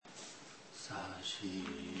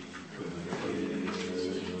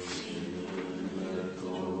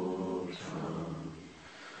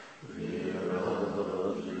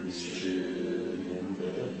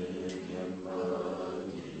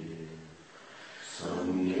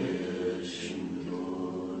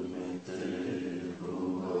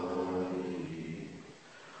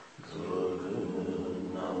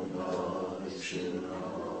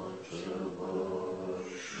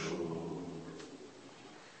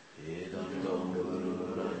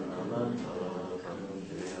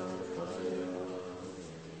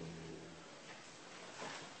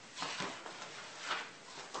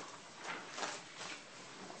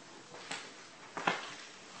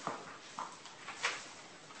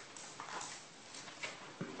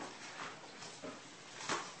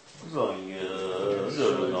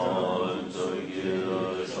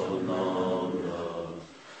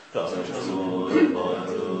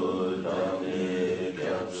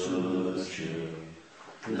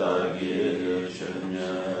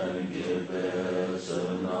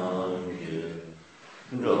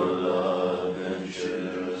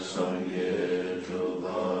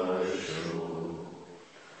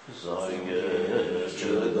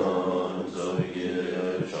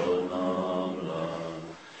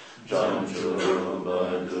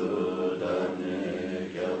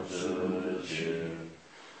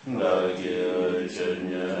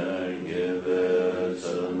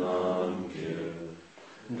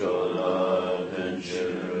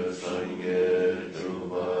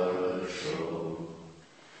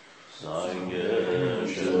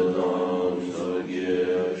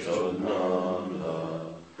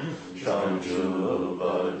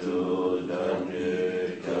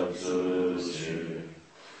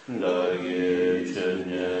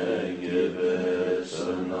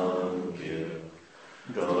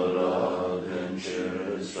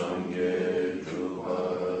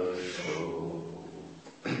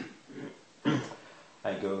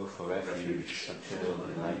I go for refuge until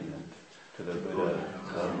enlightenment, to the Buddha,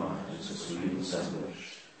 Karma, and Supreme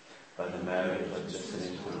Assemblage. By the merit of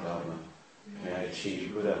listening to the Dharma, may I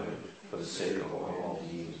achieve Buddhahood for the sake of all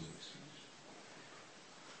beings.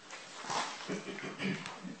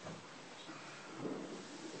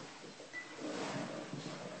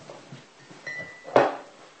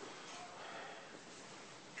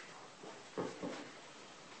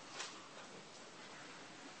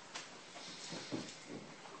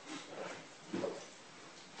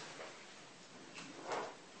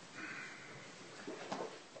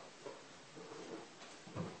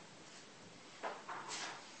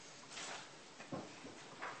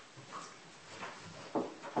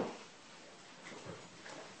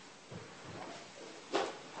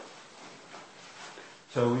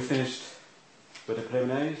 So we finished with the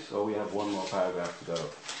preliminaries, or we have one more paragraph to go?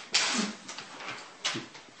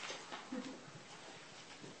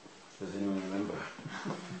 Does anyone remember?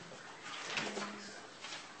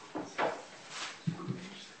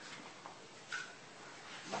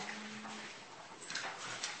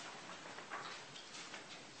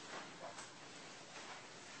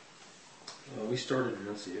 We started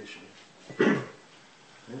renunciation. Yeah.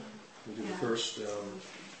 We did the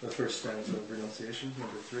first stanza of renunciation,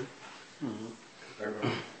 number 3. Mm-hmm. I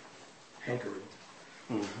remember hankering.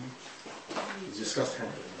 Mm-hmm. We discussed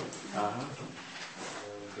hankering. Uh-huh.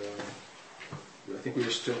 And I think we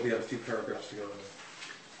had a few paragraphs to go.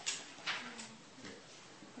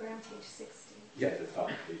 We're on page 60. Yeah, at the top,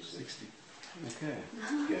 page 60. Okay.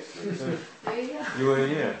 Yes. So there you go. You were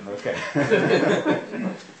here. Okay.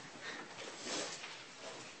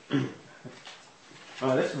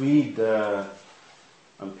 Let's read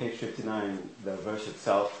on page 59 the verse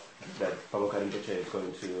itself that Prabhupada Rinpoche is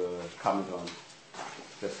going to comment on.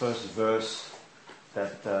 The first verse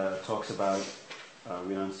that talks about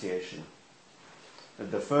renunciation.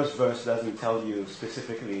 The first verse doesn't tell you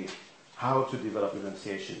specifically how to develop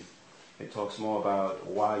renunciation. It talks more about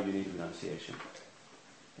why you need renunciation.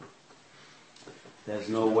 There's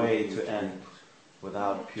no way to end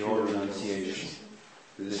without pure renunciation.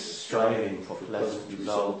 This striving for pleasant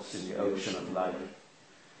results in the ocean of life.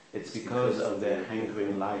 It's because of their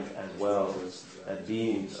hankering life as well that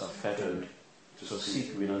beings are fettered, so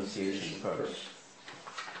seek renunciation first.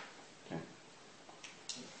 Okay.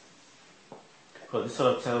 So this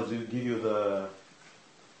sort of give you the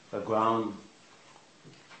ground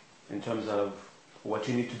in terms of what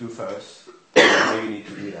you need to do first, and how you need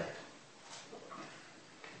to do that.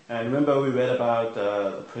 And remember we read about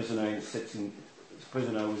the prisoner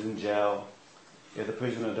prisoner who's in jail. If the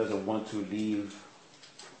prisoner doesn't want to leave,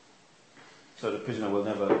 so the prisoner will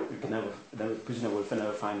never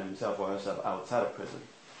find himself or herself outside of prison.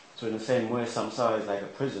 So in the same way, samsara is like a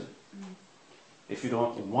prison. if you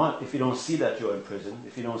don't see that you're in prison,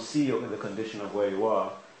 if you don't see the condition of where you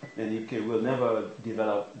are, then you will never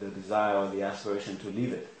develop the desire or the aspiration to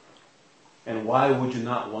leave it. And why would you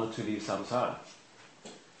not want to leave samsara?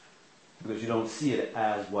 Because you don't see it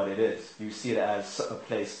as what it is. You see it as a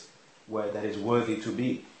place that is worthy to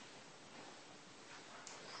be.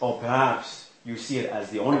 Or perhaps you see it as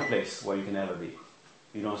the only place where you can ever be.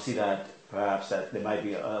 You don't see that perhaps that there might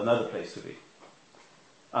be another place to be.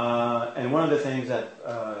 And one of the things that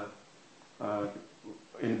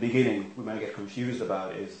in the beginning we might get confused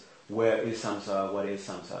about is, where is samsara, what is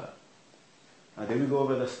samsara? Did we go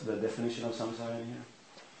over the definition of samsara in here?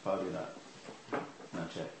 Probably not.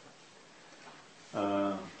 Not yet.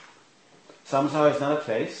 Samsara is not a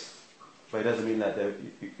place, but it doesn't mean that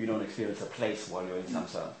you don't experience a place while you're in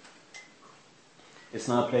samsara. It's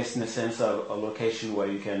not a place in the sense of a location where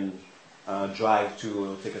you can drive to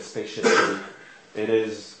or take a spaceship to. It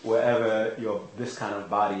is wherever this kind of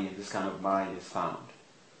body, this kind of mind is found.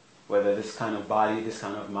 Whether this kind of body, this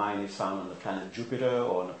kind of mind is found on the planet Jupiter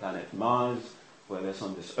or on the planet Mars, whether it's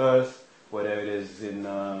on this Earth, whether it is in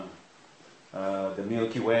the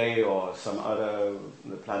Milky Way or some other,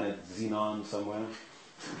 the planet Xenon somewhere,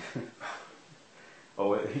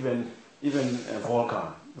 or even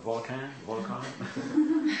Vulcan.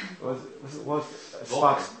 was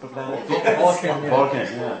Sparks the planet? Vulcan,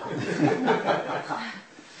 yeah.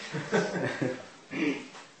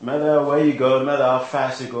 No matter where you go, no matter how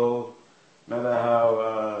fast you go, no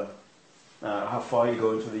matter how far you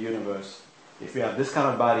go into the universe, if you have this kind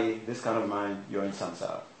of body, this kind of mind, you're in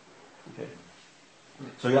samsara. Okay.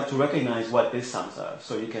 So you have to recognize what is samsara.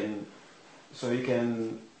 So you can.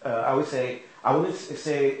 I wouldn't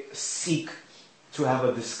say seek to have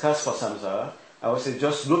a disgust for samsara. I would say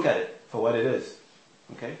just look at it for what it is.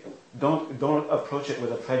 Okay. Don't approach it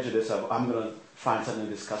with a prejudice of, I'm going to find something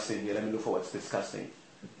disgusting here. Let me look for what's disgusting.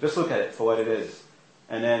 Just look at it for what it is,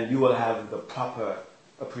 and then you will have the proper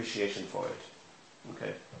appreciation for it.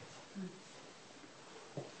 Okay.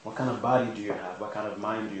 What kind of body do you have? What kind of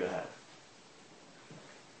mind do you have?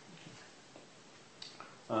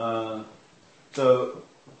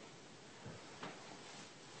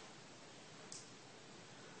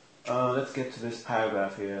 Let's get to this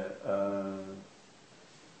paragraph here.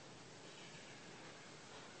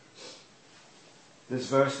 This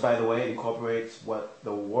verse, by the way, incorporates what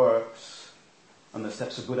the works on the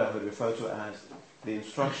steps of Buddhahood refer to as the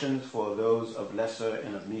instructions for those of lesser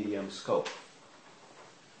and of medium scope.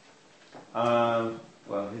 Well,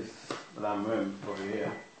 here's Lam Rim over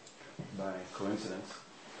here, by coincidence.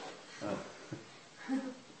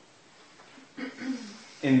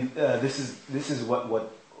 This is what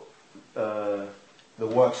the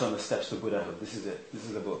works on the steps to Buddhahood. This is it. This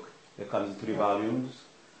is the book. It comes in 3 volumes.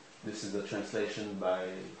 This is the translation by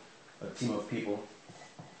a team of people,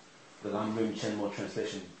 the Lam Rim Chenmo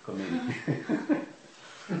Translation Committee.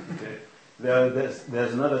 Okay.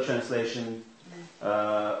 There's another translation,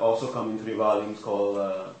 also coming in 3 volumes, called.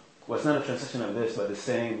 Well, it's not a translation of this, but it's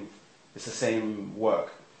the same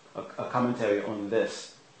work, a commentary on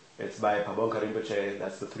this. It's by Pabonka Rinpoche.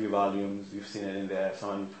 That's the 3 volumes. You've seen it in there.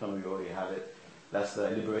 Some of you already have it. That's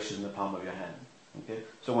the Liberation in the Palm of Your Hand. Okay.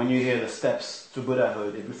 So when you hear the steps to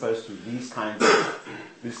Buddhahood, it refers to these kinds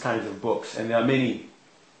of books, and there are many.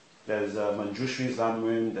 There's Manjushri's Lam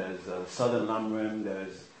Rim. There's Southern Lam Rim.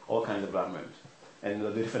 There's all kinds of Lam Rims, and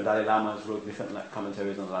the different Dalai Lamas wrote different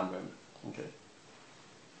commentaries on Lam Rim. Okay.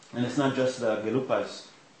 And it's not just the Gelupas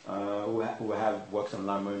who have works on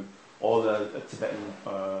Lam Rim. All the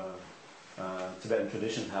Tibetan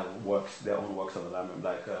traditions have their own works on the Lam Rim,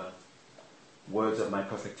 like Words of My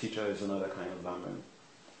Perfect Teacher is another kind of Lam Rim.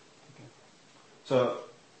 Okay. So,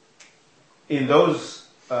 in those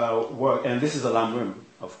works, and this is a Lam Rim,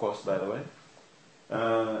 of course, by the way,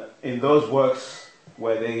 in those works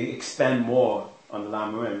where they expand more on the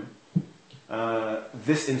Lam Rim,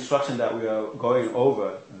 this instruction that we are going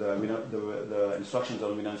over, the instructions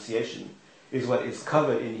on renunciation, is what is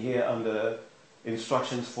covered in here under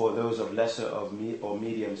instructions for those of lesser or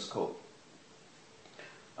medium scope.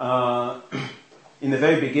 In the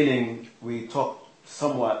very beginning, we talked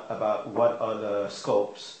somewhat about what are the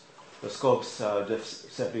scopes. The scopes are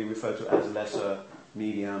just simply referred to as lesser,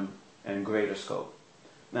 medium, and greater scope.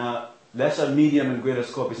 Now, lesser, medium, and greater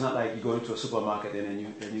scope is not like you go into a supermarket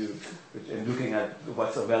and looking at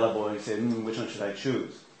what's available and you say, which one should I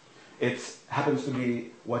choose? It happens to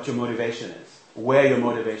be what your motivation is, where your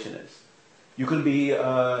motivation is. You could be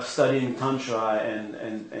studying Tantra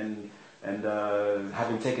and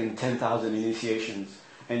having taken 10,000 initiations,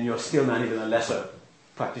 and you're still not even a lesser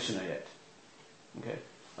practitioner yet. Okay?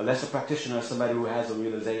 A lesser practitioner is somebody who has a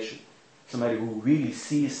realization, somebody who really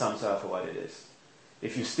sees samsara for what it is.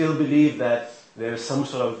 If you still believe that there is some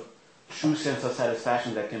sort of true sense of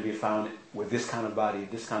satisfaction that can be found with this kind of body,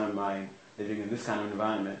 this kind of mind, living in this kind of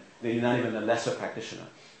environment, then you're not even a lesser practitioner.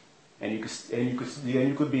 And you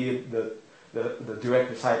could be the direct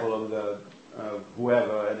disciple of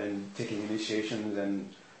whoever, and then taking initiations and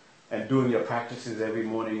doing your practices every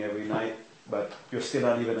morning, every night, but you're still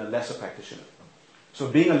not even a lesser practitioner. So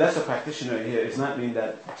being a lesser practitioner here does not mean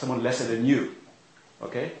that someone lesser than you.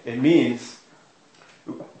 Okay? It means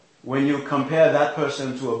when you compare that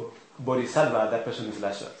person to a bodhisattva, that person is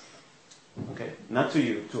lesser. Okay? Not to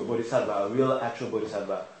you, to a bodhisattva, a real actual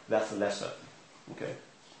bodhisattva, that's lesser. Okay?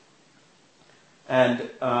 And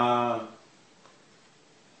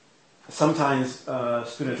sometimes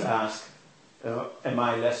students ask, am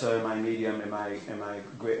I lesser, am I medium, am I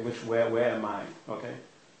great, where am I? Okay?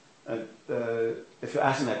 If you're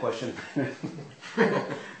asking that question, then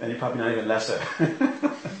you're probably not even lesser.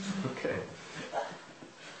 Okay.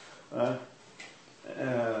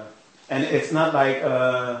 And it's not like,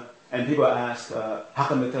 and people ask, how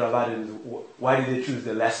come the Theravadins, why did they choose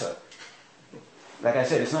the lesser? Like I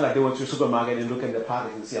said, it's not like they went to a supermarket and look in their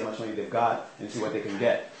pockets and see how much money they've got and see what they can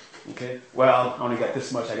get. Okay? Well, I only got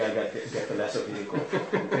this much, I gotta get the lesser vehicle.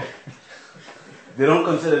 Okay? They don't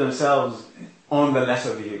consider themselves on the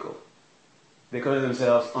lesser vehicle. They consider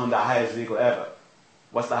themselves on the highest vehicle ever.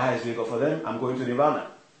 What's the highest vehicle for them? I'm going to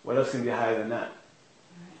Nirvana. What else can be higher than that?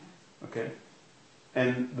 Okay?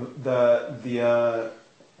 And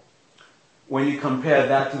when you compare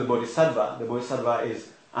that to the Bodhisattva is,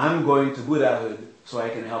 I'm going to Buddhahood so I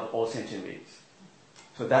can help all sentient beings.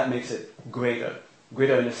 So that makes it greater.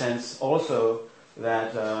 Greater in the sense also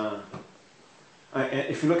that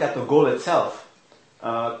if you look at the goal itself,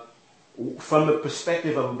 from the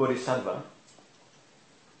perspective of a Bodhisattva,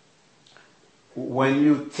 when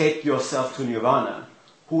you take yourself to Nirvana,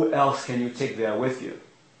 who else can you take there with you?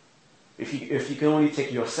 If you can only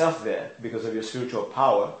take yourself there because of your spiritual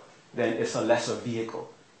power, then it's a lesser vehicle.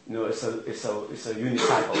 You know, it's a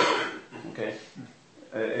unicycle. Okay,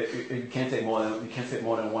 you can't fit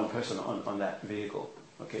more than one person on that vehicle.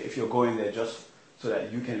 Okay, if you're going there just so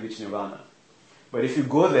that you can reach Nirvana, but if you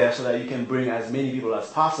go there so that you can bring as many people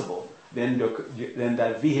as possible, then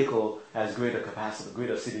that vehicle has greater capacity,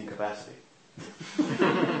 greater seating capacity.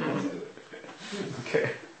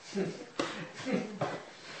 Okay.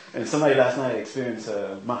 And somebody last night experienced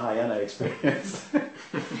a Mahayana experience.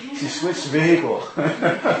 She switched vehicle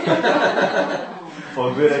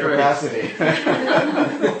for greater capacity.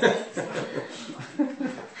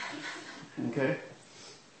 Okay.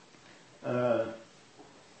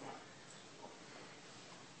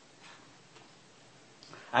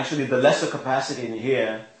 Actually, the lesser capacity in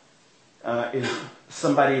here is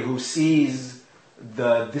somebody who sees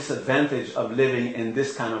the disadvantage of living in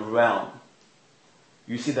this kind of realm.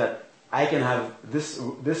 You see that I can have this,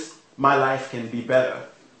 my life can be better.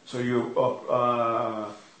 So you are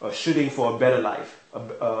shooting for a better life,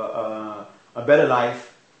 a better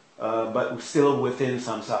life, but still within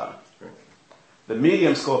samsara. Right. The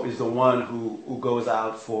medium scope is the one who goes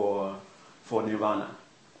out for nirvana.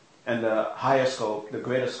 And the higher scope, the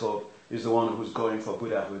greater scope, is the one who's going for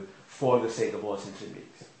Buddhahood for the sake of all sentient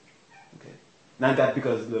beings. Okay? Not that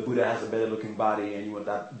because the Buddha has a better looking body and you want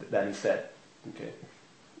that instead. Okay?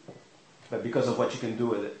 But because of what you can do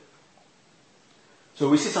with it. So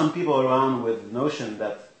we see some people around with the notion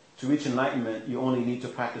that to reach enlightenment, you only need to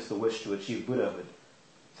practice the wish to achieve Buddhahood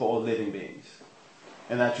for all living beings.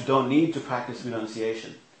 And that you don't need to practice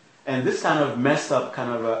renunciation. And this kind of messed up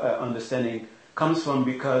kind of understanding comes from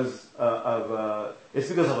it's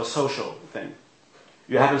because of a social thing.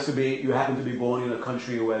 You happen to be born in a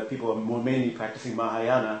country where people are mainly practicing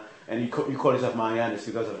Mahayana, and you call yourself Mahayanist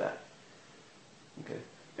because of that. Okay.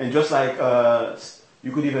 And just like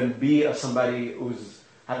you could even be somebody who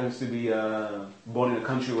happens to be born in a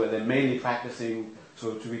country where they're mainly practicing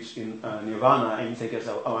so to reach nirvana, and you think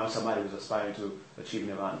yourself, oh, I'm somebody who's aspiring to achieve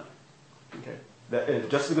nirvana. Okay.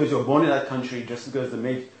 Just because you're born in that country, just because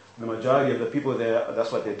the majority of the people there,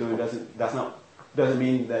 that's what they're doing, doesn't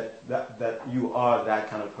mean that you are that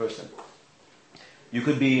kind of person. You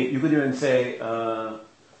could even say, well,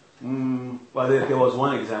 there was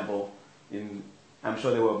one example I'm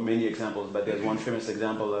sure there were many examples, but there's one famous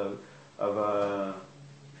example of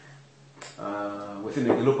within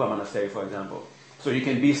the Gelugpa monastery, for example. So you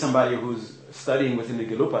can be somebody who's studying within the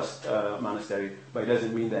Gelugpa monastery, but it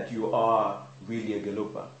doesn't mean that you are really a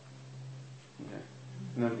Gelugpa. Okay.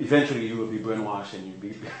 You know, eventually you will be brainwashed and you'll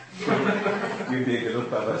be a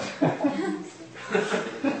Gelugpa.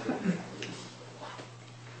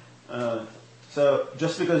 So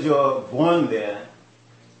just because you're born there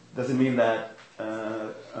doesn't mean that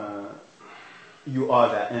you are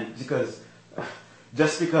that. And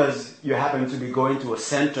just because you happen to be going to a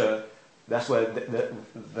center, that's where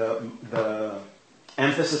the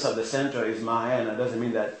emphasis of the center is Mahayana, doesn't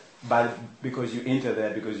mean that because you enter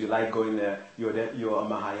there, because you like going there, you're a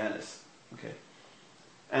Mahayanist. Okay?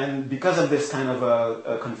 And because of this kind of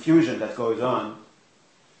a confusion that goes on,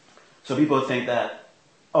 so people think that,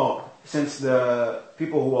 since the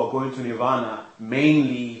people who are going to Nirvana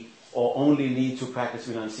mainly or only need to practice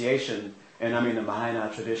renunciation, and I'm in the Mahayana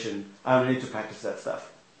tradition, I don't need to practice that stuff.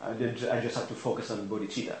 I just have to focus on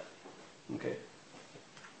bodhicitta. Okay?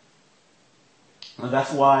 And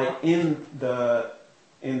that's why in the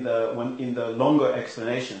longer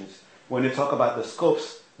explanations, when they talk about the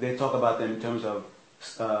scopes, they talk about them in terms of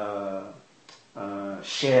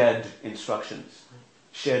shared instructions.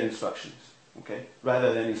 Okay,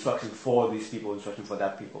 rather than instruction for these people, instruction for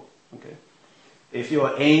that people. Okay, if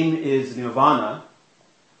your aim is nirvana,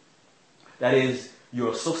 that is,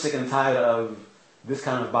 you're so sick and tired of this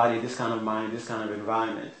kind of body, this kind of mind, this kind of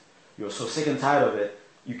environment. You're so sick and tired of it.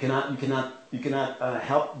 You cannot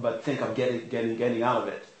help but think of getting out of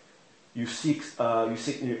it. You seek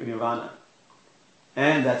nirvana,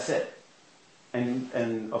 and that's it.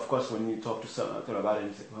 And of course, when you talk to someone about it,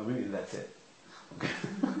 you say, well, maybe that's it. Okay.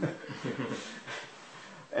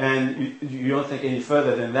 And you don't think any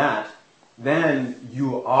further than that, then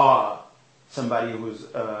you are somebody who's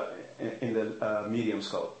in the medium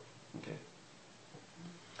scope. Okay.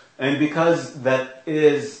 And because that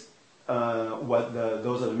is what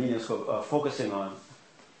those of the medium scope are focusing on,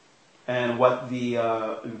 and what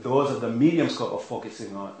those of the medium scope are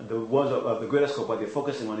focusing on, the ones of the greater scope, what they're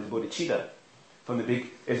focusing on is bodhicitta.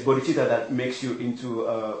 It's bodhicitta that makes you into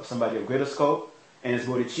somebody of greater scope, and it's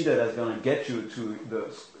bodhicitta that's going to get you to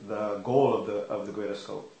the goal of the greater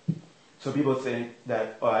scope. So people think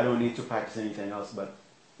that, I don't need to practice anything else but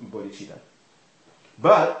bodhicitta.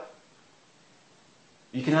 But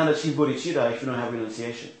you cannot achieve bodhicitta if you don't have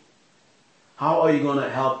renunciation. How are you going to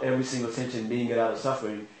help every single sentient being get out of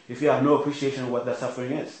suffering if you have no appreciation of what that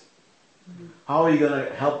suffering is? Mm-hmm. How are you going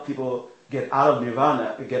to help people get out of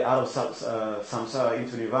nirvana, get out of samsara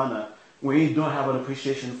into nirvana, when you don't have an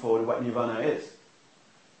appreciation for what nirvana is?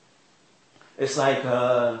 It's like,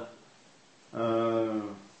 that's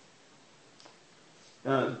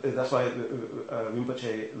why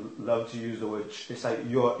Rinpoche loved to use the word, it's like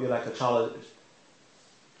you're like a charlatan.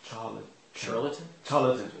 Charlatan.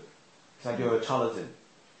 It's like you're a charlatan.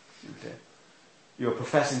 Okay. You're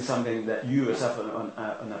professing something that you yourself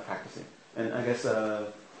are not practicing. And I guess,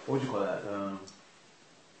 what would you call that?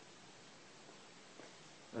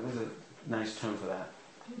 There's a nice term for that.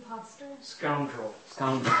 Imposter? Scoundrel.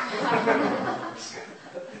 Imposter.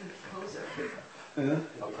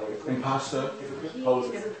 Imposter. He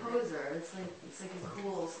is a poser. It's like a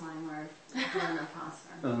cool slang word for an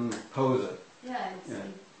imposter. Poser. Yeah, it's Yeah.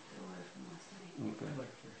 like the word from last night. Okay.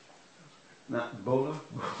 Not bowler?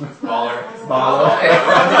 Baller. Baller.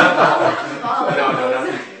 No.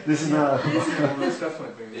 This is not. It's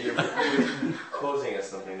definitely You're posing as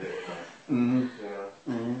something that you're not. Mm-hmm. You know?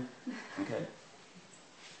 Mm-hmm. Okay.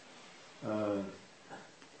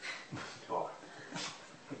 Talk.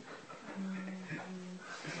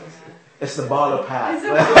 It's the baller path.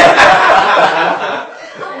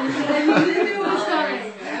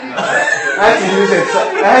 I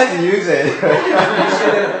had to use it.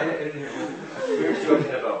 We were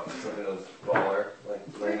talking about something that was baller, like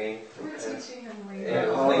learning. We're teaching him And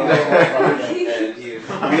he was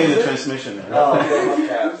I'm getting the transmission now.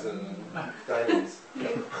 caps and diamonds.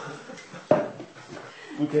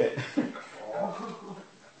 Okay.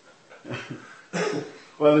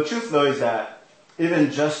 Well, the truth though is that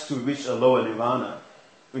even just to reach a lower nirvana,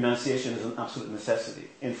 renunciation is an absolute necessity.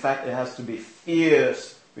 In fact, it has to be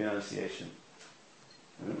fierce renunciation.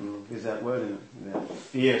 Is that word in there?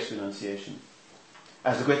 Fierce renunciation.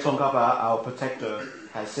 As the great Tsongkhapa, our protector,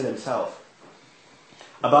 has said himself,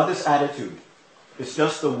 about this attitude, it's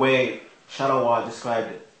just the way Sharawa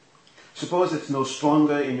described it. Suppose it's no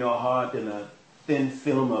stronger in your heart than a thin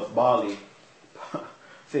film of barley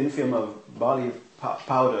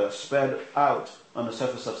powder spread out on the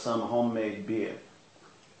surface of some homemade beer.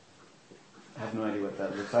 I have no idea what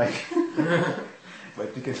that looks like,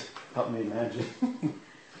 but you can help me imagine.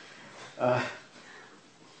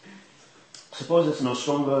 Suppose it's no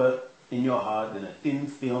stronger in your heart than a thin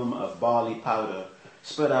film of barley powder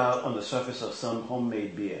spread out on the surface of some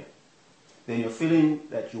homemade beer. Then your feeling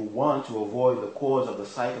that you want to avoid the cause of the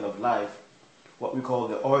cycle of life, what we call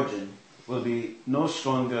the origin, will be no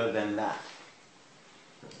stronger than that.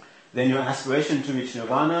 then your aspiration to reach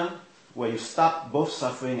nirvana, where you stop both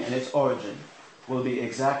suffering and its origin, will be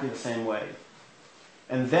exactly the same way.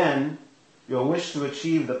 And then your wish to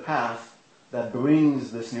achieve the path that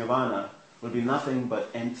brings this nirvana will be nothing but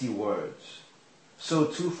empty words. So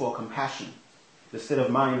too for compassion, the state of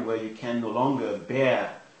mind where you can no longer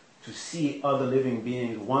bear to see other living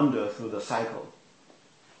beings wander through the cycle.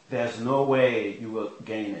 There's no way you will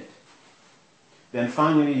gain it. Then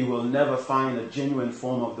finally, you will never find a genuine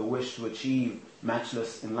form of the wish to achieve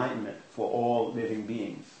matchless enlightenment for all living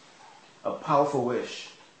beings. A powerful wish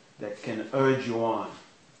that can urge you on.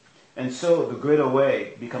 And so the greater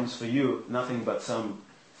way becomes for you nothing but some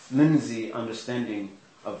flimsy understanding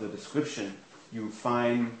of the description you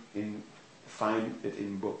find it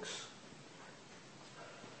in books.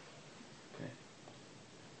 Okay.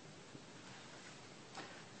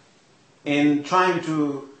 In trying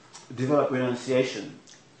to develop renunciation,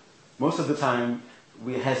 most of the time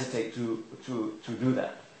we hesitate to do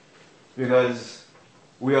that because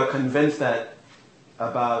we are convinced that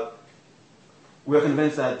the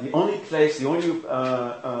only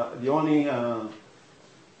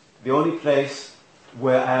place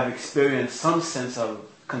where I have experienced some sense of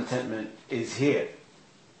contentment is here.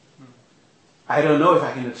 I don't know if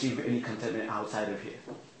I can achieve any contentment outside of here.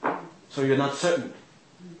 So you're not certain.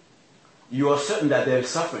 You are certain that there is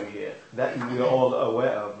suffering here, that we are all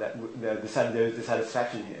aware of, that there is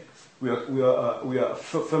dissatisfaction here. We are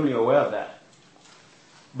firmly aware of that.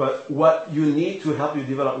 But what you need to help you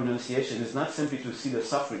develop renunciation is not simply to see the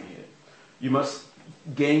suffering here. You must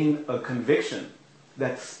gain a conviction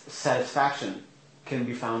that satisfaction can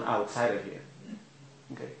be found outside of here.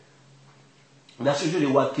 Okay? And that's usually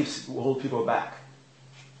what holds people back.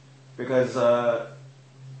 Because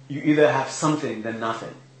you either have something than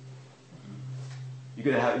nothing. You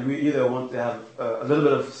either want to have a little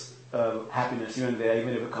bit of happiness here and there,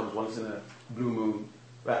 even if it comes once in a blue moon.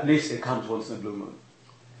 Or at least it comes once in a blue moon.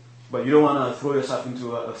 But you don't want to throw yourself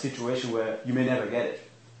into a situation where you may never get it.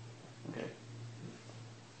 Okay?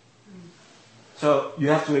 So you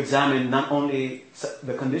have to examine not only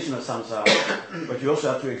the condition of samsara, but you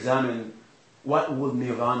also have to examine what would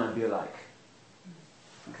nirvana be like.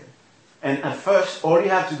 Okay? And at first, all you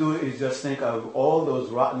have to do is just think of all those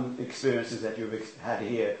rotten experiences that you've had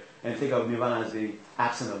here and think of nirvana as being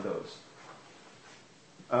absent of those.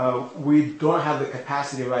 We don't have the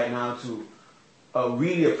capacity right now to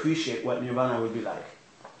really appreciate what nirvana would be like.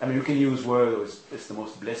 I mean, you can use words, it's the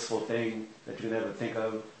most blissful thing that you can ever think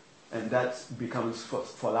of, and that becomes,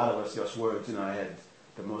 for a lot of us, just words in our head,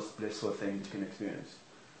 the most blissful thing you can experience.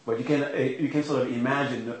 But you can sort of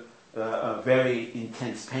imagine a very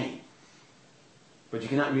intense pain. But you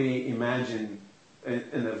cannot really imagine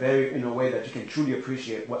in a way that you can truly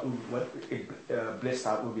appreciate what blissed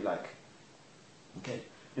out would be like. Okay?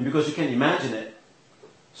 And because you can imagine it,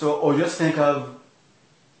 or just think of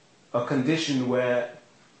a condition where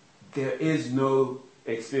there is no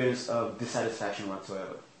experience of dissatisfaction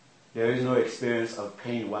whatsoever. There is no experience of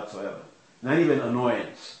pain whatsoever. Not even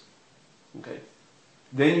annoyance. Okay?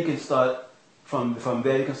 Then you can start, from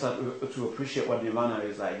there you can start to appreciate what nirvana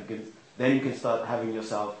is like. Then you can start having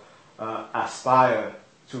yourself aspire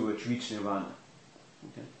to reach nirvana.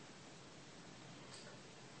 Okay?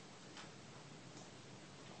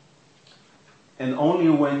 And only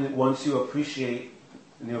once you appreciate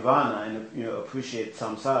nirvana and appreciate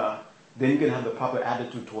samsara, then you can have the proper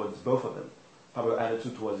attitude towards both of them. Proper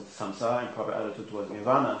attitude towards samsara and proper attitude towards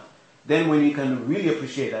nirvana. Then when you can really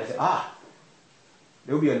appreciate that, I say,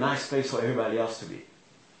 there will be a nice place for everybody else to be.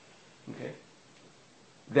 Okay?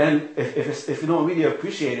 Then if you don't really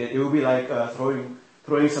appreciate it, it will be like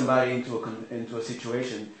throwing somebody into a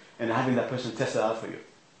situation and having that person test it out for you.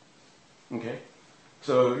 Okay?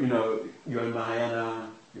 So, you're in Mahayana,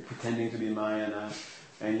 you're pretending to be in Mahayana,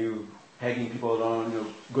 and you egging people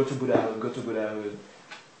along, go to Buddhahood.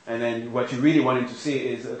 And then what you really wanting to see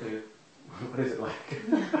is, okay, what is it like?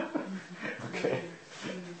 Okay.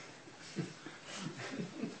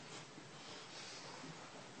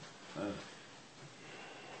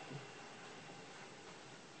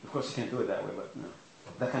 Of course you can't do it that way, but no.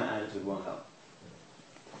 That kind of attitude won't help.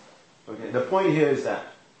 Okay, the point here is that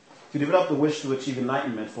to develop the wish to achieve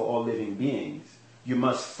enlightenment for all living beings, you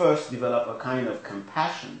must first develop a kind of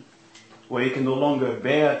compassion where you can no longer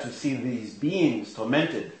bear to see these beings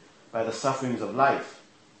tormented by the sufferings of life.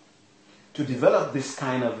 To develop this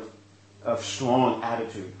kind of strong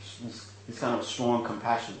attitude, this kind of strong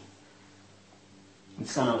compassion,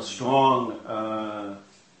 this kind of strong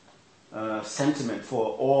sentiment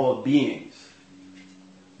for all beings,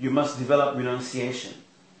 you must develop renunciation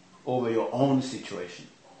over your own situation.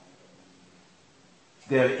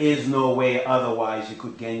 there is no way otherwise you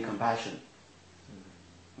could gain compassion.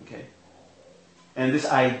 Okay? And this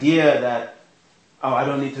idea that, oh, I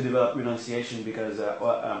don't need to develop renunciation because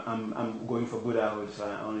I'm going for Buddhahood, so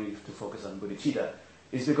I only need to focus on bodhicitta,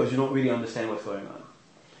 is because you don't really understand what's going on.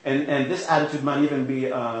 And this attitude might even be,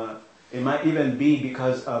 it might even be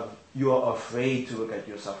because of you're afraid to look at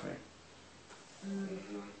your suffering.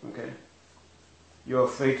 Okay? You're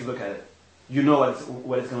afraid to look at it. You know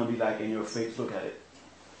what it's going to be like, and you're afraid to look at it.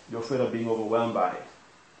 You're afraid of being overwhelmed by it.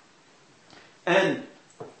 And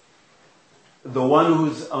the one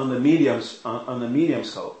who's on the medium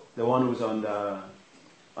scope, the one who's on the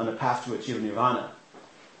path to achieve nirvana,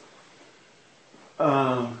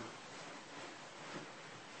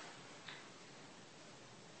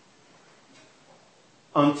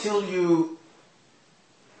 until you,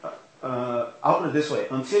 I'll put it this way,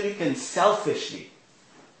 until you can selfishly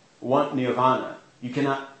want nirvana, you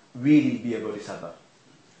cannot really be a bodhisattva.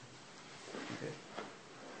 Okay.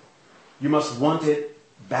 You must want it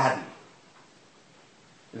badly.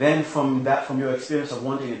 Then from your experience of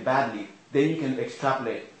wanting it badly, then you can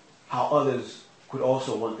extrapolate how others could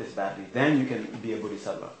also want this badly. Then you can be a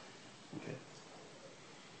bodhisattva. Okay.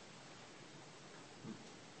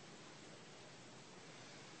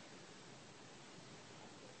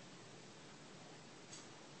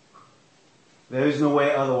 There is no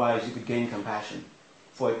way otherwise you could gain compassion,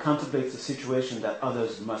 for it contemplates the situation that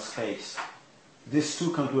others must face. This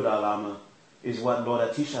too, conclude our Lama, is what Lord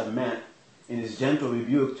Atisha meant in his gentle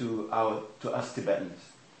rebuke to us Tibetans.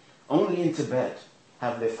 Only in Tibet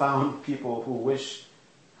have they found people who wish,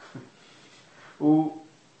 people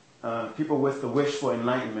with the wish for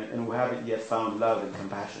enlightenment and who haven't yet found love and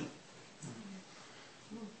compassion.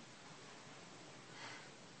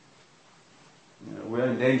 You know, we're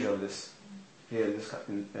in danger of this here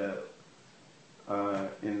in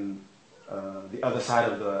the other side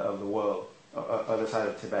of the world, other side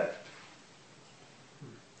of Tibet.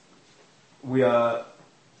 We are,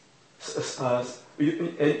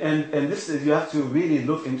 and this is, you have to really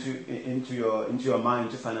look into your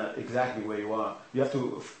mind to find out exactly where you are. You have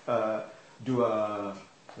to do a,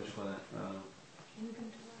 what do you call that?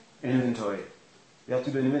 Inventory. You have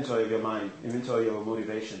to do an inventory of your mind, inventory of your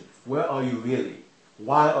motivation. Where are you really?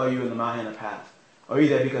 Why are you in the Mahayana path? Are you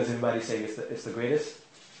there because everybody's saying it's the greatest,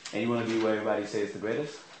 and you want to be where everybody says it's the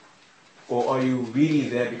greatest? Or are you really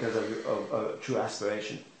there because of true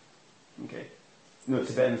aspiration? Okay. You know,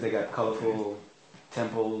 Tibetans, they got colorful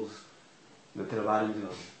temples, the Theravadins, you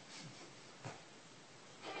know.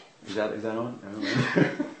 Is that on? I don't know.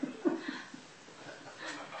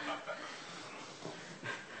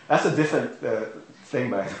 That's a different thing,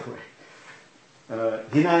 by the way.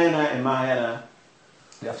 Hinayana and Mahayana,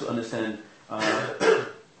 you have to understand,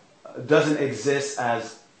 doesn't exist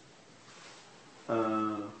as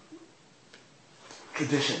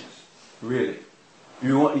traditions, really.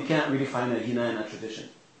 You can't really find a Hinayana tradition.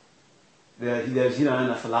 There's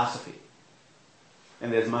Hinayana philosophy,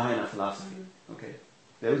 and there's Mahayana philosophy. Okay,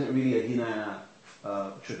 there isn't really a Hinayana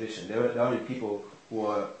tradition. There are only people who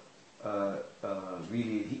are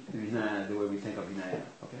really Hinayana the way we think of Hinayana.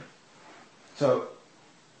 Okay, so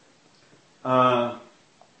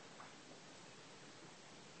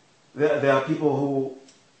there are people who,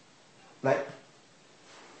 like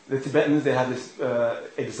the Tibetans, they have this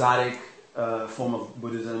exotic form of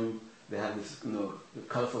Buddhism. They have this,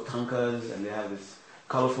 colorful tankas, and they have this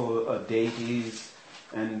colorful deities,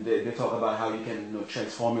 and they talk about how you can,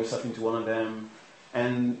 transform yourself into one of them.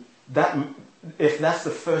 And that, if that's the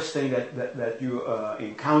first thing that you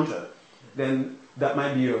encounter, then that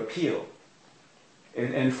might be your appeal.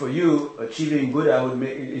 And for you, achieving Buddha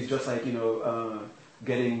is just like,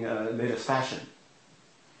 getting latest fashion.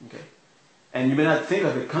 Okay, and you may not think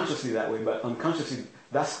of it consciously that way, but unconsciously,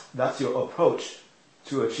 that's your approach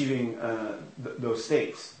to achieving those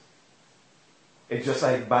states. It's just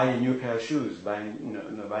like buying a new pair of shoes, buying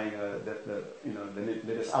the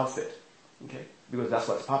latest outfit, okay? Because that's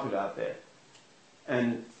what's popular out there.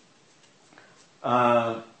 And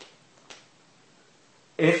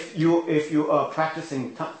if you are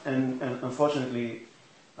practicing, and unfortunately,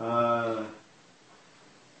 for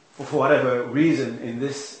whatever reason, in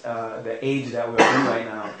this the age that we're in right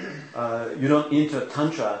now, you don't enter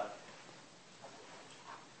Tantra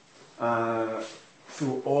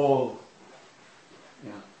through all.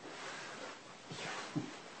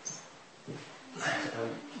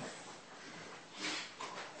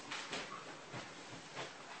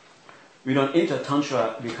 We don't enter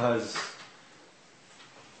Tantra because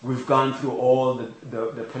we've gone through all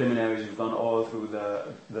the preliminaries, we've gone all through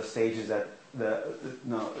the stages that the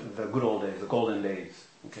good old days, the golden days.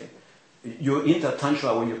 Okay, you're into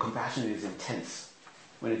tantra when your compassion is intense.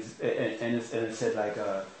 When it's said like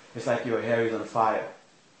it's like your hair is on fire.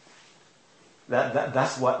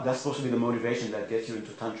 That's supposed to be the motivation that gets you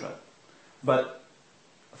into tantra. But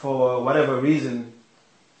for whatever reason,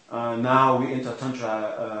 now we enter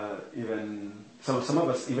tantra. Even some of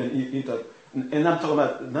us even into, and I'm talking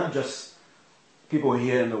about not just people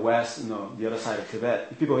here in the West, the other side of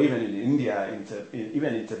Tibet. People even in India,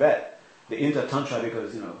 even in Tibet, they enter tantra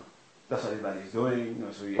because that's what everybody's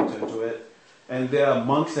doing. So you enter into it. And there are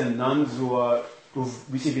monks and nuns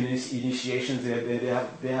who've received initiations.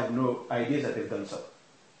 They have no idea that they've done so.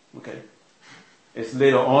 Okay, it's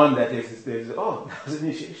later on that they say, oh, that was an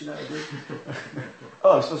initiation I did.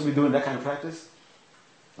 Oh, I'm supposed to be doing that kind of practice.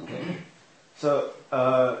 Okay, so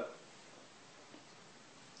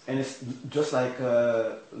and it's just like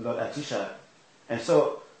Lord Atisha, and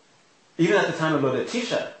so even at the time of Lord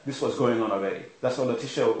Atisha, this was going on already. That's what Lord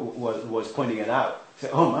Atisha was pointing it out. Say,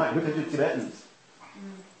 oh my, look at you Tibetans.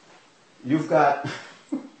 You've got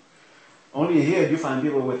only here do you find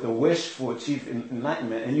people with the wish for achieve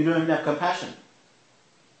enlightenment, and you don't even have compassion.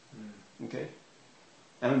 Okay,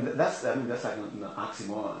 that's like an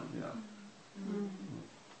oxymoron,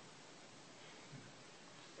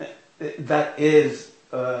 That is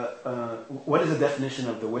what is the definition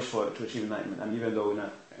of the wish to achieve enlightenment? Even though we're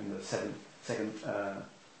not in the second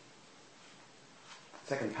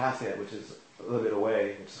path yet, which is a little bit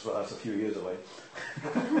away, which is for us a few years away.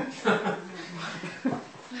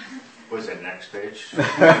 What's that next page?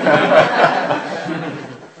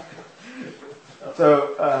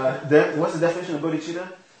 So, what's the definition of bodhicitta?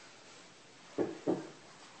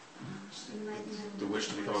 The wish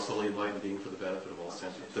to become a fully enlightened being for the benefit of all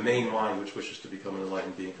sentient. The main mind which wishes to become an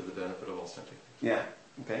enlightened being for the benefit of all sentient. Yeah,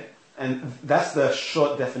 okay. And that's the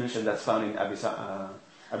short definition that's found in Abhisamaya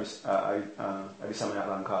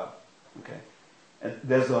Alankar. Okay. And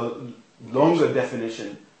there's a longer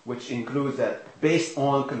definition which includes that based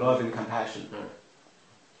on love and compassion,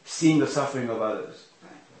 seeing the suffering of others,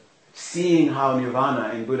 seeing how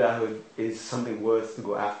nirvana in Buddhahood is something worth to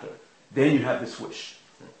go after, then you have this wish.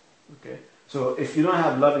 Okay. So if you don't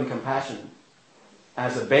have love and compassion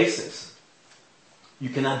as a basis, you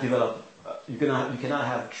cannot develop. You cannot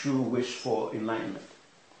have true wish for enlightenment,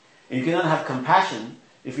 and you cannot have compassion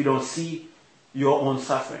if you don't see your own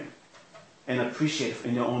suffering and appreciate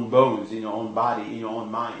in your own bones, in your own body, in your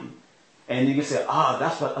own mind, and you can say,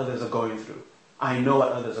 that's what others are going through. I know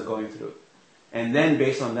what others are going through, and then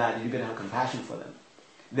based on that, you're going to have compassion for them.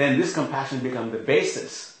 Then this compassion becomes the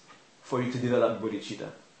basis for you to develop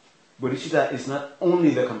bodhicitta. Bodhicitta is not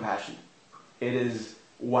only the compassion; it is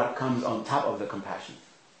what comes on top of the compassion.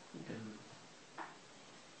 Okay.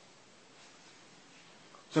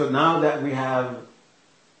 So now that we have,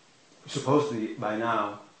 supposedly by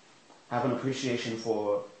now, have an appreciation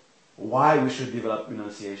for why we should develop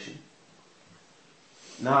renunciation.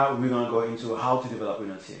 Now we're going to go into how to develop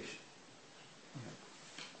renunciation.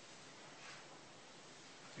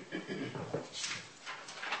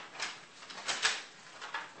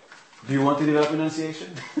 Do you want to develop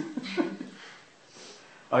renunciation?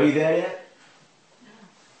 Are you there yet?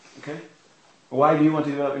 Okay. Why do you want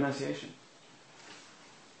to develop renunciation?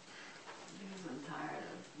 Because I'm tired of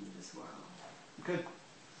this world. Good.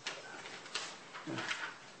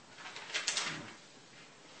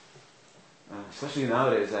 Especially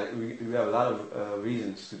nowadays, like we have a lot of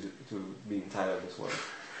reasons to being tired of this world.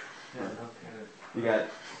 Yeah,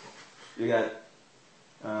 You got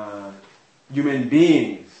human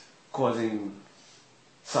beings causing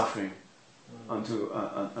suffering on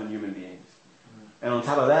human beings, and on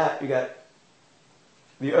top of that, you got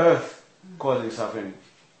the earth causing suffering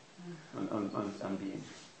on beings.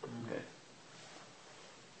 Okay.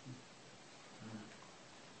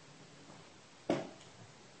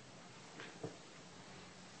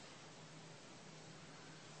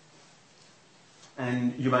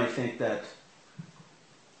 And you might think that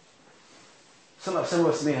some of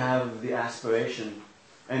us may have the aspiration,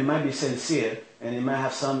 and it might be sincere, and it might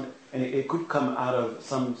have and it could come out of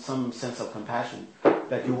some sense of compassion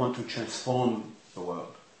that you want to transform the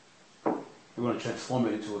world. You want to transform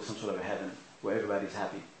it into some sort of a heaven where everybody's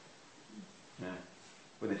happy. Yeah.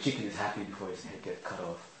 Where the chicken is happy before his head gets cut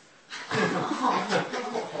off.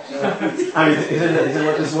 I mean, isn't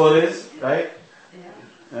what this world is, right?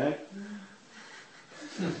 Yeah. Right?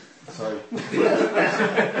 Sorry.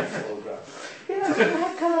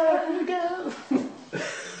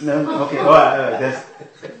 No. Okay.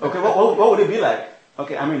 Okay. What would it be like?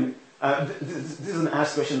 Okay. I mean, this is an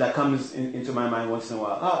aspiration that comes into my mind once in a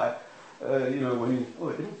while. When you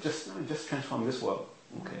just transform this world.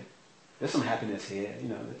 Okay. There's some happiness here.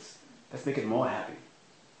 Let's make it more happy.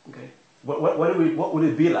 Okay. What would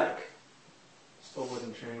it be like? Still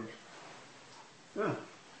wouldn't change. Yeah.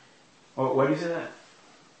 Why do you say that?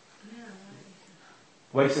 Yeah.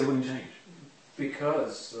 Why do you say it wouldn't change?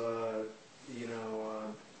 Because,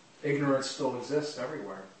 ignorance still exists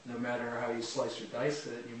everywhere. No matter how you slice or dice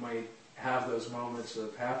it, you might have those moments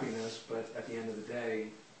of happiness, but at the end of the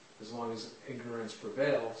day, as long as ignorance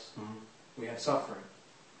prevails, we have suffering.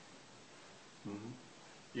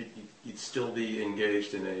 You'd still be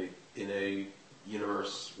engaged in a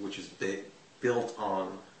universe which is built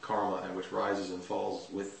on karma and which rises and falls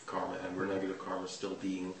with karma, and where negative karma is still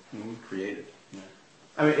being created. Yeah.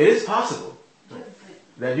 I mean, it is possible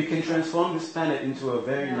that you can transform this planet into a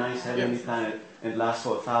very nice heavenly planet and last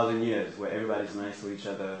for 1,000 years, where everybody's nice to each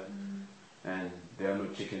other and there are no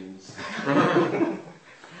chickens.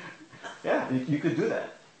 Yeah, you could do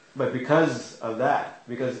that. But because of that,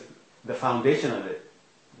 because the foundation of it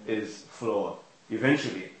is flawed,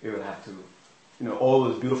 eventually it will have to, all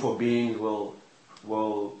those beautiful beings will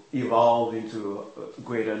evolve into a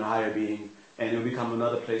greater and higher being, and it will become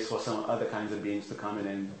another place for some other kinds of beings to come in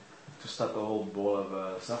and to start the whole ball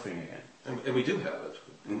of suffering again. And we do have it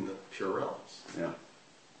in the pure realms. Yeah.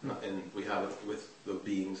 And we have it with the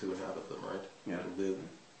beings who inhabit them, right? Yeah. Who live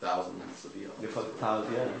thousands of eons.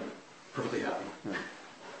 Perfectly happy. Yeah.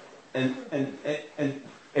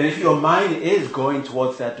 And if your mind is going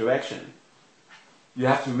towards that direction, you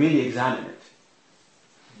have to really examine it.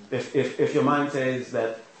 If your mind says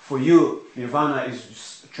that for you, nirvana is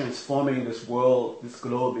just transforming this world, this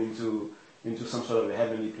globe into some sort of a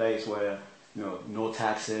heavenly place where no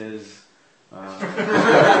taxes.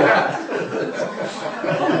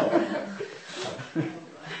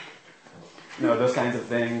 Those kinds of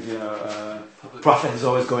things. Profit is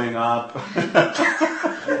always going up.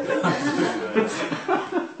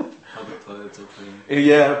 Public toilets are clean.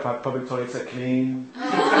 Yeah, public toilets are clean.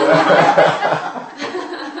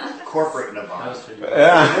 Corporate nirvana.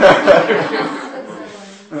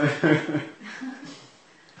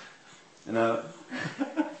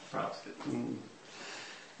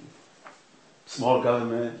 Small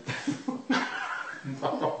government.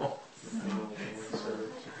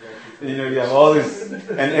 You have all this,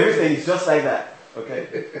 and everything is just like that. Okay,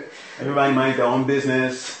 everybody minds their own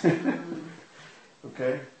business.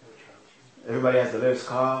 Okay, everybody has the latest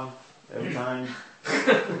car every time.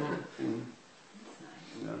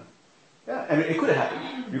 Yeah, I mean, it could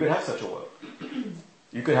happen. You could have such a world.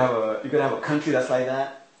 You could have a country that's like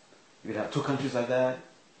that. You could have two countries like that.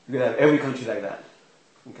 You could have every country like that.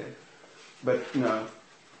 Okay, but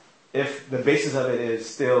if the basis of it is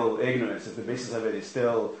still ignorance, if the basis of it is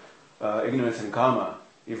still ignorance and karma,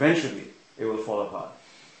 eventually it will fall apart.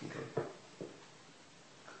 Okay,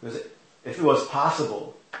 because if it was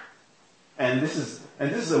possible, and this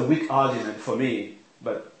is a weak argument for me,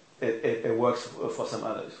 but it works for some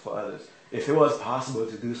others. For others, if it was possible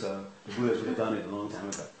to do so, the Buddhas would have done it a long time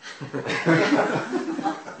ago.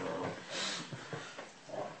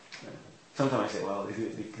 Sometimes I say, well, they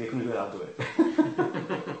couldn't do it, I'll do it.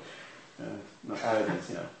 No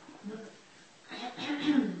arrogance,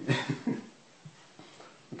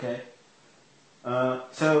 Okay.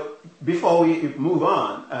 So before we move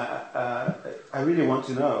on, I really want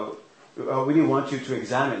to know. I really want you to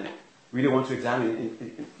examine it. Really want to examine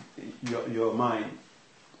in your mind.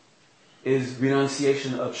 Is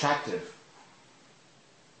renunciation attractive?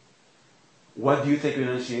 What do you think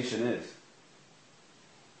renunciation is?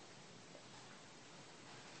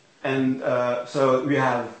 And so we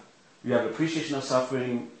have appreciation of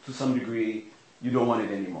suffering to some degree. You don't want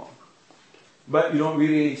it anymore, but you don't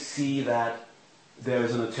really see that there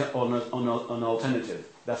is an alternative.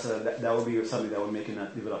 That would be something that would make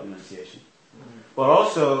it develop renunciation. But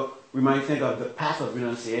also, we might think of the path of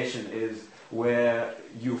renunciation is where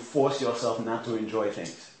you force yourself not to enjoy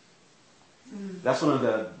things. That's one of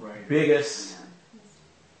the biggest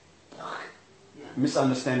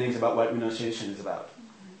misunderstandings about what renunciation is about.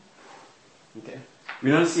 Okay,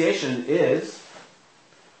 renunciation is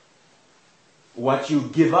what you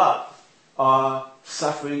give up are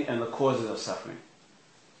suffering and the causes of suffering.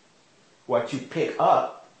 What you pick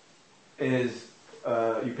up is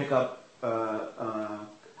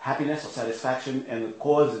happiness or satisfaction, and the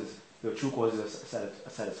true causes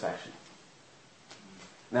of satisfaction.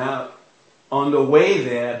 Now, on the way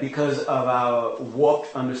there, because of our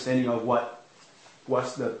warped understanding of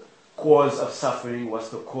what's the cause of suffering, what's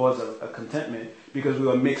the cause of contentment, because we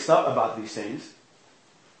were mixed up about these things.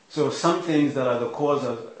 So some things that are the cause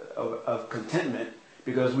of contentment,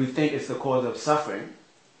 because we think it's the cause of suffering,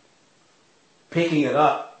 picking it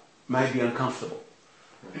up might be uncomfortable.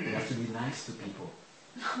 You have to be nice to people.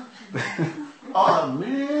 Oh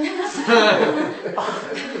man!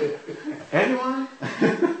 Anyone?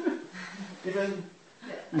 Even?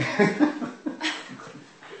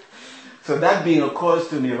 So that being a cause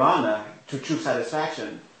to nirvana, to true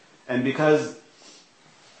satisfaction, and because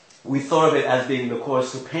we thought of it as being the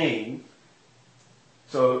cause to pain,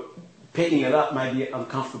 so picking it up might be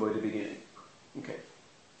uncomfortable at the beginning. Okay,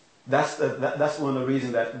 that's one of the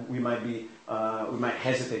reasons that we might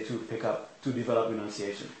hesitate to pick up, to develop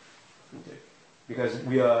renunciation. Okay, because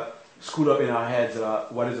we are screwed up in our heads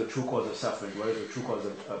about what is the true cause of suffering, what is the true cause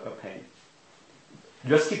of pain.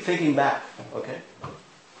 Just keep thinking back. Okay,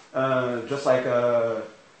 just like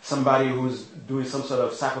somebody who's doing some sort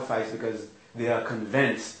of sacrifice because they are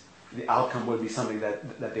convinced the outcome will be something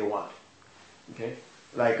that they want. Okay.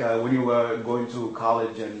 Like when you were going to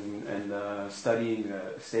college and studying,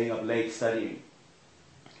 staying up late studying.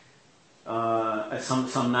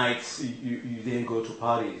 Some nights you didn't go to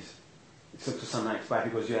parties, except to some nights. Why?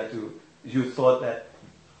 Because you thought that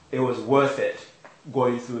it was worth it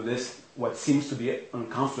going through this, what seems to be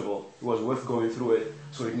uncomfortable. It was worth going through it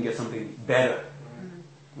so you can get something better.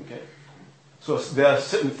 Okay. So there are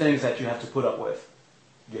certain things that you have to put up with.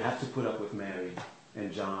 You have to put up with Mary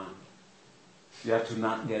and John. You have to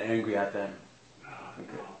not get angry at them.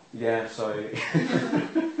 Okay. Yeah, sorry.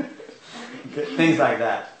 Okay. Things like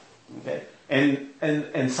that. Okay. And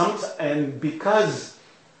because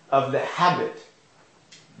of the habit,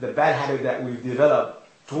 the bad habit that we've developed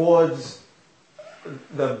towards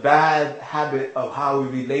the bad habit of how we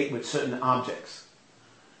relate with certain objects,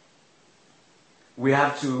 we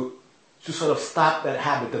have to sort of stop that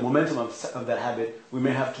habit, the momentum of that habit. We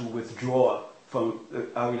may have to withdraw from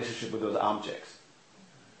our relationship with those objects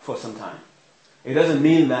for some time. It doesn't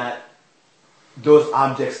mean that those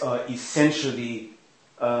objects are essentially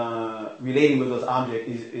relating with those objects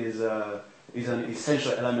is an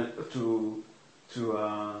essential element to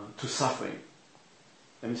suffering.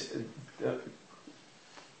 Let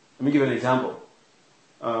me give you an example.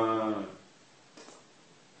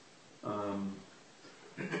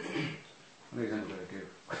 What example did I give?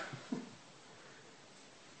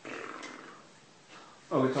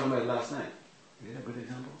 Oh, we were talking about it last night. Is that a good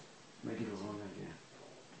example? Maybe give a wrong idea.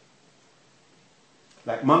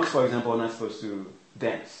 Like monks, for example, are not supposed to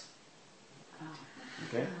dance.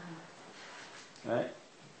 Okay? Right?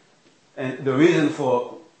 And the reason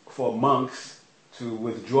for monks to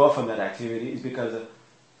withdraw from that activity is because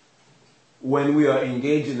when we are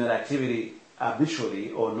engaged in that activity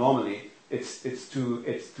habitually or normally, it's to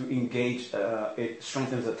engage. It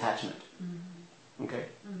strengthens attachment. Mm-hmm. Okay.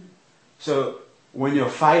 Mm-hmm. So when you're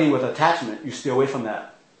fighting with attachment, you stay away from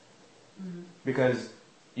that, mm-hmm. because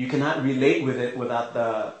you cannot relate with it without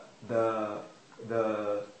the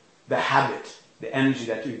habit, the energy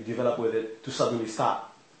that you develop with it to suddenly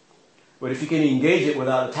stop. But if you can engage it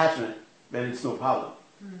without attachment, then it's no problem.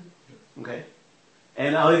 Mm-hmm. Okay.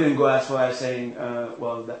 And I'll even go as far as saying,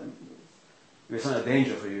 it's not a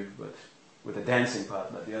danger for you, but with the dancing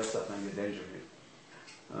part, but the other stuff might be a danger for you.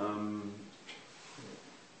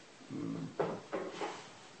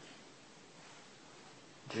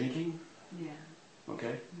 Drinking? Yeah. Okay?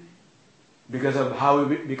 Right. Because of how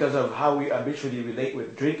we habitually relate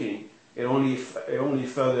with drinking, it only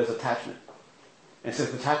furthers attachment. And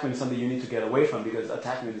since attachment is something you need to get away from, because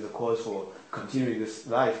attachment is a cause for continuing this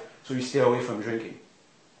life, so you stay away from drinking.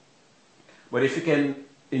 But if you can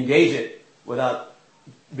engage it without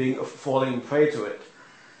falling prey to it,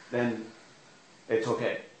 then it's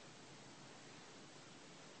okay.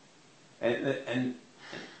 And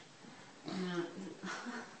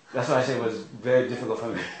that's why I say it was very difficult for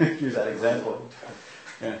me to use that example.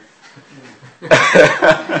 Yeah.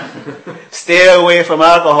 Stay away from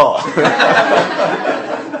alcohol.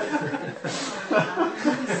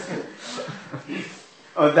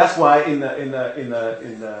 That's why in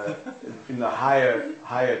the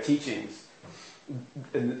higher teachings,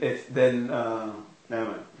 it's then never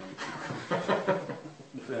mind.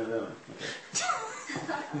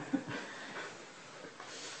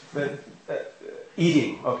 But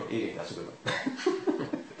eating, that's a good one.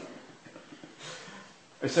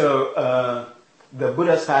 So the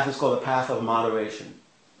Buddha's path is called the path of moderation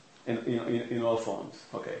in all forms.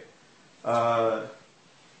 Okay. So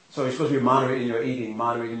you're supposed to be moderate in your eating,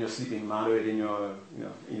 moderate in your sleeping, moderate in your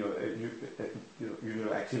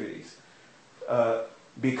usual activities.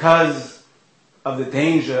 Because of the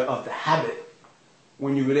danger of the habit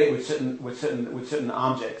when you relate with certain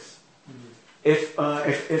objects. Mm-hmm. If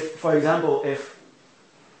for example, if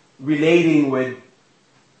relating with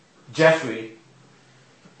Jeffrey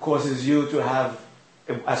causes you to have,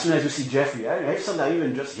 as soon as you see Jeffrey, sometimes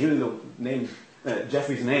even just hearing the name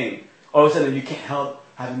Jeffrey's name, all of a sudden you can't help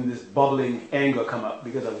having this bubbling anger come up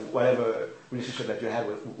because of whatever relationship that you had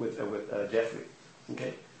with Jeffrey.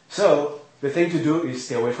 Okay? So the thing to do is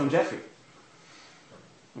stay away from Jeffrey.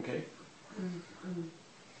 Okay?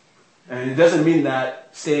 And it doesn't mean that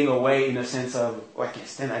staying away in a sense of, oh, I can't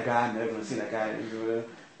stand that guy, I'm never going to see that guy.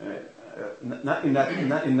 Not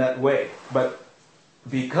in that way. But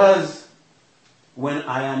because when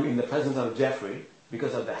I am in the presence of Jeffrey,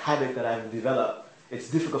 because of the habit that I've developed, it's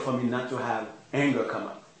difficult for me not to have anger come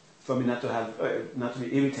up, for me not to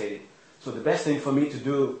be irritated. So the best thing for me to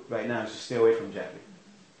do right now is to stay away from Jeffrey.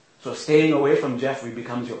 So staying away from Jeffrey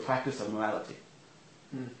becomes your practice of morality.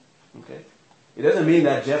 Okay? It doesn't mean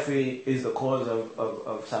that Jeffrey is the cause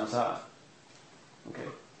of samsara. Okay?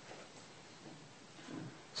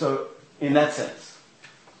 So, in that sense.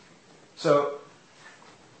 So,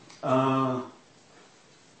 and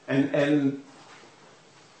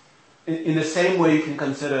in the same way you can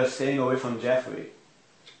consider staying away from Jeffrey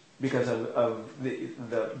because of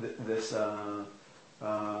this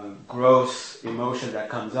gross emotion that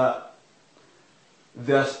comes up.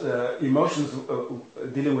 There's emotions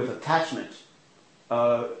dealing with attachment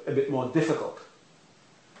are a bit more difficult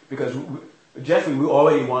because Jeffrey, we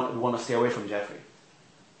already want to stay away from Jeffrey.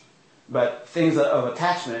 But things of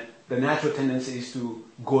attachment, the natural tendency is to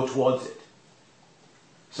go towards it.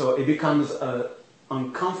 So it becomes an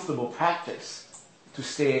uncomfortable practice to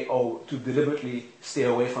stay or to deliberately stay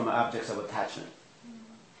away from objects of attachment.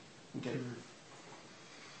 Okay?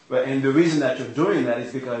 And the reason that you're doing that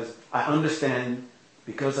is because I understand,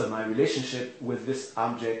 because of my relationship with this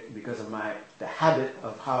object, because of the habit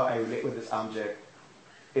of how I relate with this object,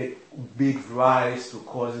 it gives rise to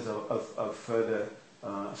causes of further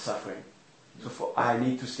suffering. So I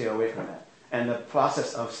need to stay away from that. And the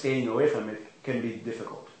process of staying away from it can be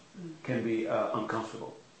difficult, can be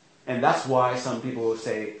uncomfortable. And that's why some people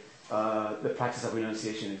say the practice of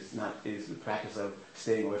renunciation is the practice of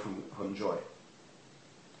staying away from joy.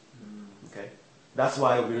 Okay? That's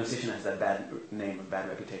why renunciation has that bad name, a bad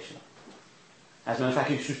reputation. As a matter of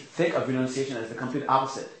fact, you should think of renunciation as the complete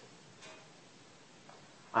opposite.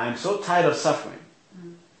 I am so tired of suffering,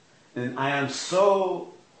 and I am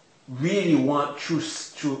so really want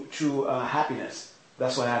true happiness.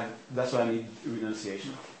 That's why I need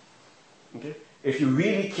renunciation. Okay? If you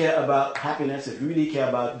really care about happiness, if you really care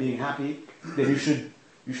about being happy, then you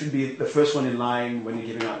should be the first one in line when you're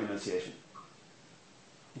giving out renunciation.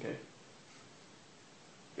 Okay?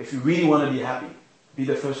 If you really want to be happy, be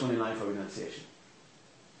the first one in line for renunciation.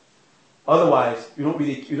 Otherwise, you don't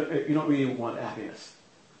really want happiness.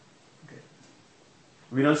 Okay?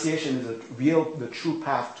 Renunciation is the true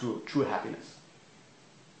path to true happiness.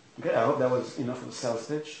 Okay, I hope that was enough of a sales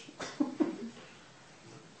pitch. I have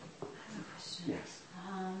a question. Yes.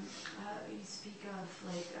 You speak of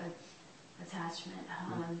like attachment.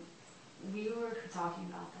 We were talking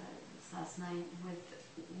about that last night with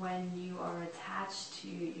when you are attached to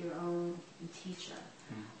your own teacher.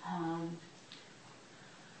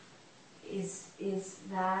 Is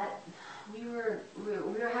that we were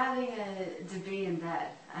having a debate in bed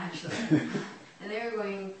actually, and they were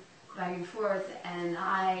going back and forth, and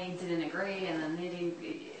I didn't agree, and then they didn't,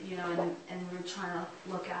 and we were trying to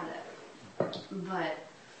look at it. But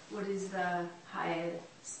what is the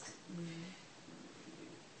highest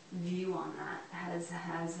view on that? Has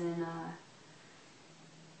in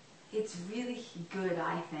it's really good,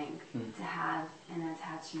 I think, to have an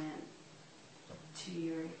attachment to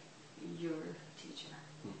your teacher.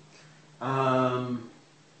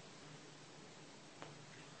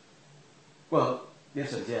 Well, the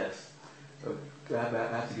answer is yes. I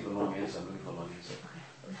have to give a long answer. I'm looking for a long answer.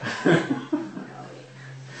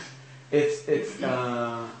 It's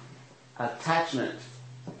attachment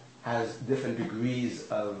has different degrees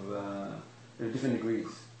of different degrees.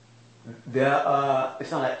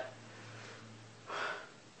 It's not like.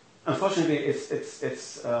 Unfortunately,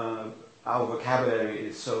 it's our vocabulary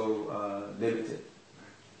is so limited.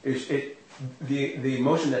 The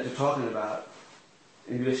emotion that you're talking about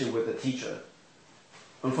in relation with the teacher,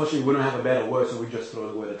 unfortunately, we don't have a better word, so we just throw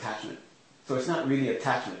the word attachment. So it's not really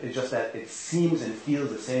attachment. It's just that it seems and feels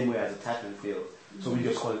the same way as attachment feels. So we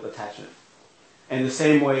just call it attachment. And the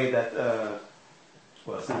same way that,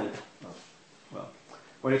 it's not.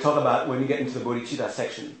 When you get into the bodhicitta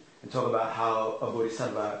section and talk about how a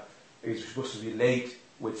bodhisattva is supposed to relate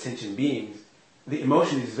with sentient beings, the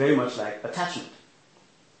emotion is very much like attachment.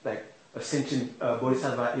 Like a sentient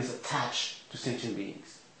bodhisattva is attached to sentient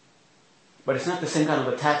beings. But it's not the same kind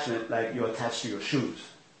of attachment like you're attached to your shoes.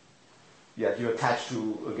 Yet you're attached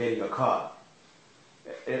to getting a car.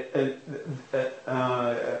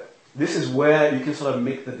 this is where you can sort of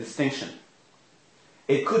make the distinction.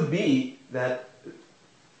 It could be that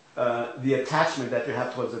the attachment that you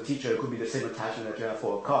have towards the teacher could be the same attachment that you have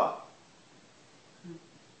for a car.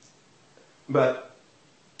 But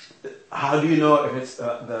how do you know if it's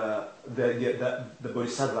the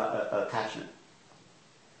bodhisattva attachment?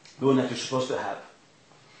 The one that you're supposed to have.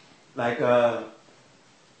 Like,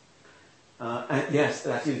 and yes,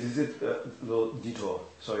 that is a little detour.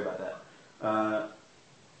 Sorry about that.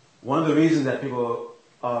 One of the reasons that people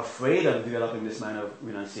are afraid of developing this kind of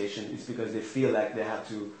renunciation is because they feel like they have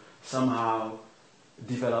to somehow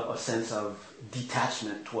develop a sense of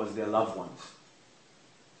detachment towards their loved ones.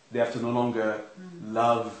 They have to no longer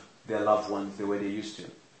love their loved ones the way they used to.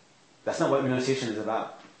 That's not what renunciation is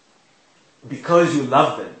about. Because you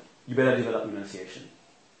love them, you better develop renunciation.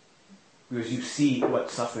 Because you see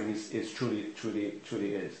what suffering is truly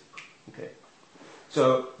is. Okay?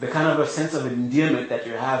 So the kind of a sense of endearment that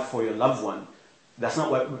you have for your loved one, that's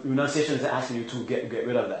not what renunciation is asking you to get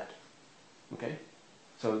rid of that. Okay?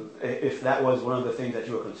 So if that was one of the things that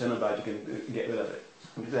you were concerned about, you can get rid of it.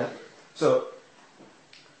 So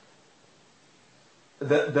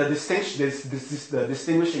the distinction, the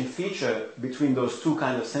distinguishing feature between those two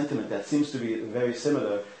kinds of sentiment that seems to be very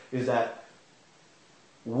similar is that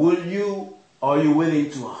are you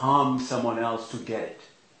willing to harm someone else to get it?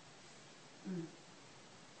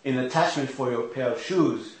 In attachment for your pair of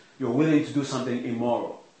shoes, you're willing to do something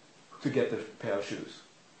immoral to get the pair of shoes.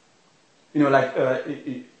 You know, like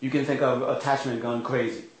you can think of attachment gone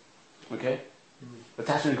crazy. Okay?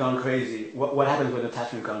 Attachment gone crazy. What happens when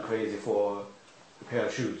attachment gone crazy for a pair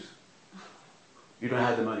of shoes? You don't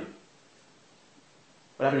have the money.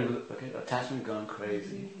 What happens with attachment gone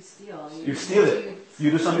crazy? You steal. You steal it.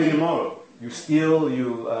 You do something immoral. You steal.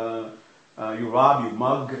 You rob. You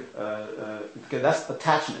mug. Okay, that's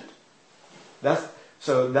attachment. That's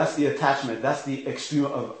the attachment. That's the extreme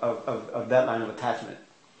of that line of attachment.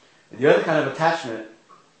 The other kind of attachment,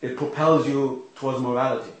 it propels you towards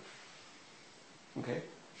morality. Okay?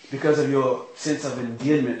 Because of your sense of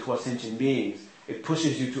endearment towards sentient beings, it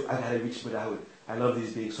pushes you to, I gotta reach Buddhahood. I love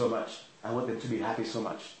these beings so much. I want them to be happy so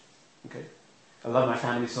much. Okay? I love my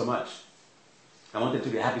family so much. I want them to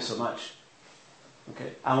be happy so much.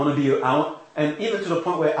 Okay? And even to the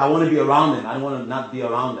point where I want to be around them. I don't want to not be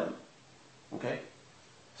around them. Okay?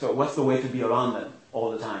 So what's the way to be around them all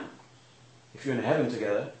the time? If you're in heaven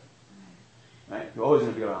together, right? You're always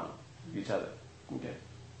going to be around each other. Okay?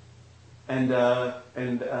 And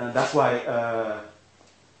that's why,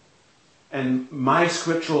 and my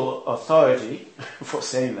scriptural authority for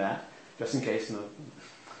saying that, just in case,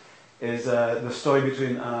 is the story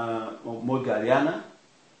between Moggallana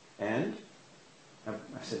and,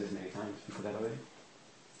 I've said this many times, you forgot already?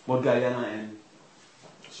 Moggallana and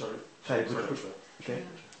Shariputra. Okay?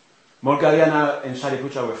 Moggallana and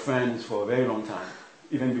Shariputra were friends for a very long time,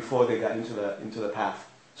 even before they got into the path.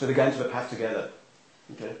 So they got into the path together.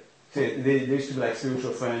 Okay? So they used to be like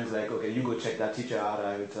spiritual friends, like, okay, you go check that teacher out,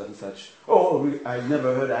 I heard such and such. Oh, I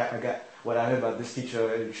never heard, I got what I heard about this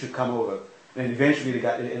teacher, you should come over. And eventually they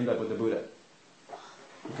ended up with the Buddha.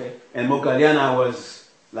 Okay? And Moggallana was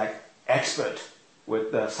like expert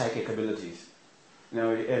with psychic abilities. You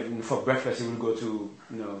know, for breakfast he would go to,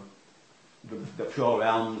 the pure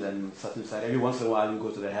realms and such and such. Every once in a while he would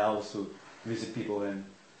go to the hells to visit people and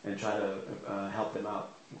try to help them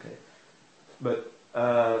out. Okay? But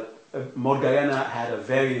Moggallana had a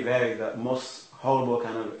very, very, the most horrible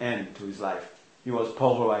kind of end to his life. He was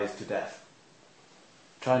pulverized to death.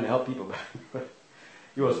 Trying to help people, but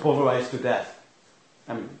he was pulverized to death.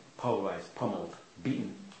 I mean, pulverized, pummeled,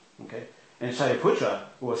 beaten. Okay? And Shariputra,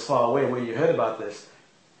 who was far away when you heard about this,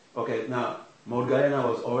 okay, now, Moggallana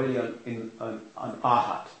was already an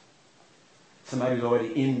arhat. Somebody was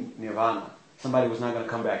already in nirvana. Somebody was not going to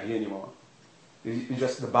come back here anymore.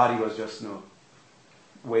 The body was just,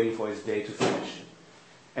 waiting for his day to finish.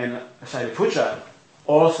 And Shariputra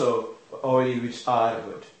also already reached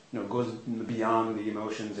arhathood. Goes beyond the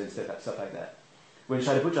emotions and stuff like that. When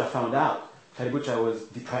Shariputra found out, Shariputra was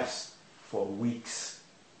depressed for weeks.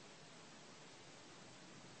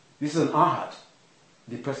 This is an arhat,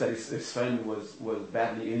 depressed that his friend was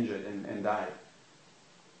badly injured and died.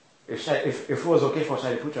 If it was okay for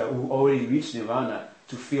Shariputra, who already reached nirvana,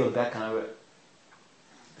 to feel that kind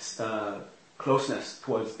of closeness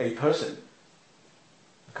towards a person,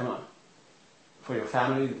 come on. For your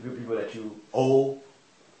family, the people that you owe,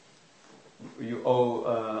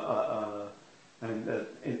 and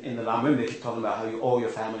in the Lamrim they keep talking about how you owe your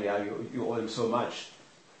family, how you owe them so much.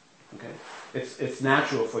 Okay, it's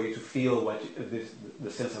natural for you to feel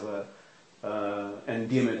the sense of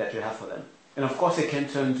endearment that you have for them. And of course it can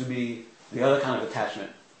turn to be the other kind of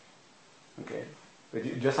attachment. Okay? But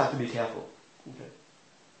you just have to be careful. Okay?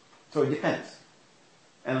 So it depends.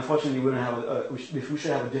 And unfortunately we don't have we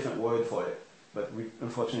should have a different word for it. But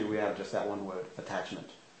unfortunately we have just that one word, attachment.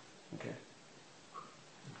 Okay?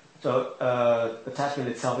 So attachment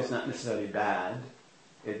itself is not necessarily bad.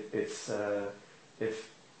 It's if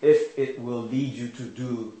it will lead you to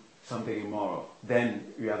do something immoral,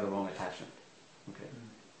 then you have the wrong attachment. Okay.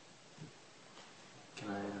 Can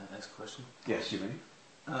I ask a question? Yes, you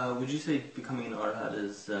may. Would you say becoming an arhat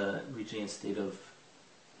is reaching a state of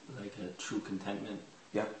like a true contentment?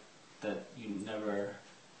 Yeah. That you never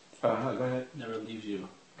Go ahead. never leaves you.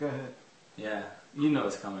 Go ahead. Yeah, you know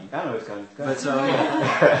it's coming. I know it's coming. Go But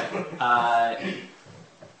ahead. so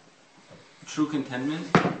true contentment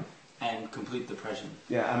and complete depression.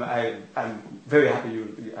 Yeah, I'm very happy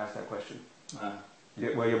you asked that question. Uh,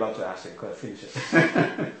 Well, you're about to ask it. Go ahead, finish it.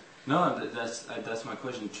 No, that's my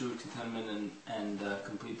question. True contentment and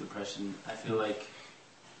complete depression. I feel like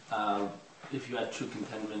if you had true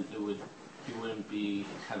contentment, you wouldn't be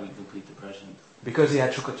having complete depression. Because he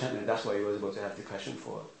had true contentment, that's why he was able to have depression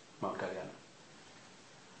for Mount Kalyana.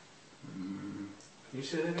 Can you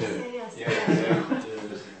say that Dude. again? Yes. Dude. Well, do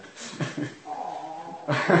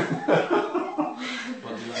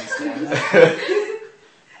you understand that?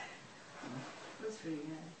 That's pretty good.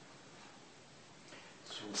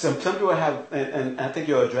 Some people have, and I think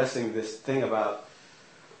you're addressing this thing about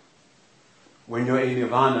when you're in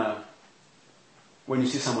Nirvana, when you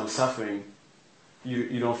see someone suffering,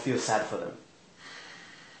 you don't feel sad for them.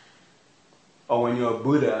 Or when you're a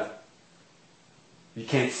Buddha, you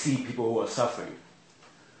can't see people who are suffering.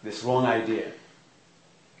 This wrong idea,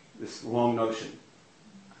 this wrong notion.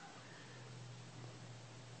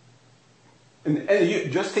 And you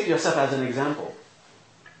just take yourself as an example,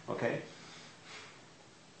 okay?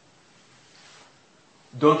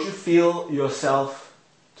 Don't you feel yourself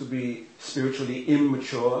to be spiritually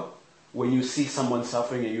immature when you see someone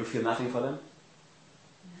suffering and you feel nothing for them?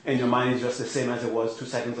 And your mind is just the same as it was 2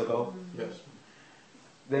 seconds ago? Yes.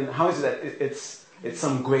 Then how is it that it's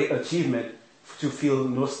some great achievement to feel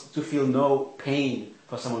no pain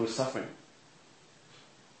for someone who's suffering?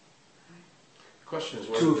 The question is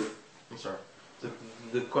whether Truth. I'm sorry.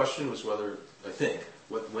 The question was whether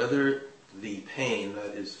whether the pain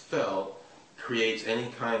that is felt creates any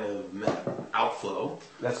kind of outflow,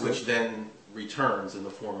 That's which good. then returns in the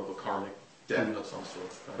form of a karmic debt of some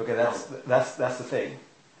sort. Okay, that's the thing.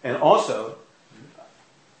 And also,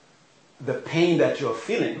 the pain that you're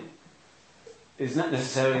feeling is not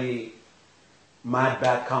necessarily my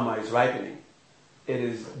bad karma is ripening. It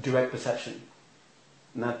is direct perception,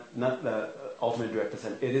 not the ultimate direct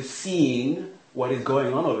perception. It is seeing what is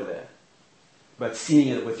going on over there, but seeing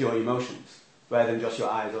it with your emotions rather than just your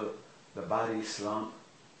eyes. Oh, the body slump,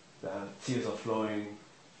 the tears are flowing,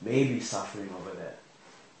 maybe suffering over there.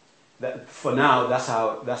 That, for now, that's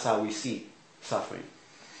how we see suffering.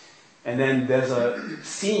 And then there's a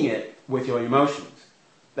seeing it with your emotions,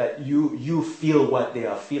 that you feel what they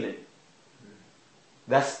are feeling.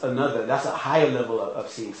 That's a higher level of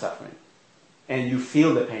seeing suffering. And you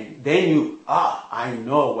feel the pain. Then I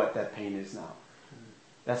know what that pain is now.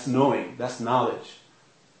 That's knowing, that's knowledge.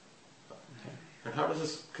 And how does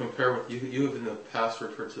this compare with you have in the past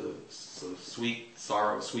referred to the sweet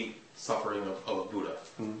sorrow, sweet suffering of a Buddha.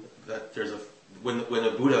 Mm. That there's when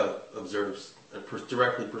a Buddha observes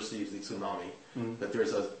directly perceives the tsunami, that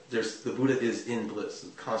the Buddha is in bliss,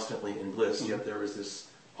 constantly in bliss. Yet there is this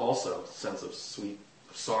also sense of sweet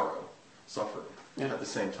sorrow, suffering at the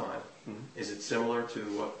same time. Is it similar to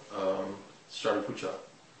what Shariputra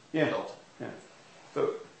felt? Yeah.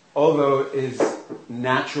 So, although his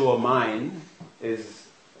natural mind is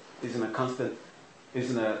in a constant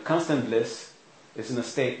bliss, is in a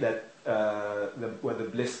state that where the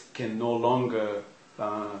bliss can no longer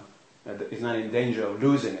is not in danger of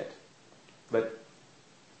losing it. But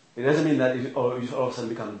it doesn't mean that you all of a sudden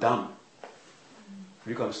become dumb,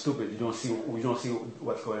 you become stupid. You don't see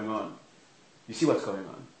what's going on. You see what's going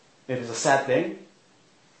on. If it's a sad thing,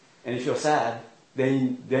 and if you're sad,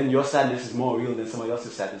 then your sadness is more real than somebody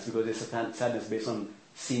else's sadness, because it's a sadness based on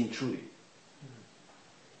seeing truly.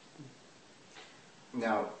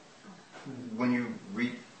 Now, when you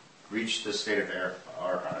reach the state of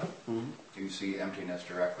arhat, you see emptiness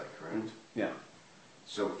directly, correct? Yeah.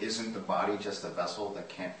 So isn't the body just a vessel that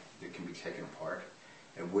can be taken apart?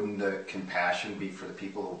 And wouldn't the compassion be for the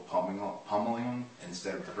people who are pummeling them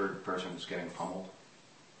instead of the person who's getting pummeled?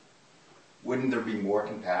 Wouldn't there be more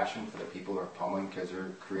compassion for the people who are pummeling because they're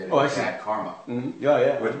creating bad karma? Mm-hmm.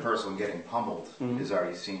 Yeah. Where the person getting pummeled is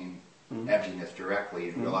already seeing emptiness directly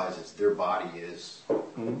and realizes their body is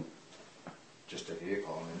Mhm. just a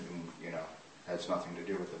vehicle and has nothing to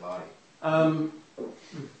do with the body.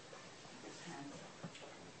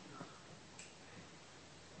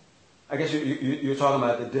 I guess you're talking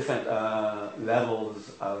about the different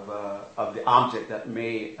levels of the object that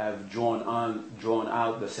may have drawn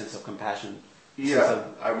out the sense of compassion. Yeah,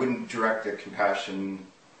 I wouldn't direct the compassion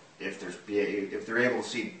if they're able to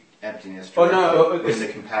see emptiness. Oh no! Wouldn't the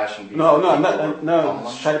compassion be? No, for no, people no.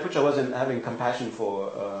 pummeling? Shariputra wasn't having compassion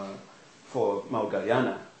for Maud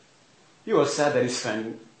Galyana. He was sad that his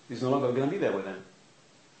friend is no longer going to be there with him.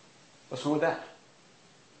 What's wrong with that?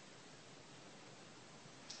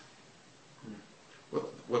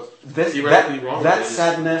 What's This, theoretically wrong that with it is-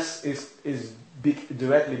 sadness is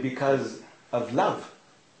directly because of love.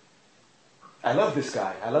 I love this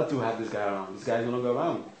guy. I love to have this guy around. This guy is no longer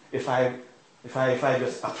around. If I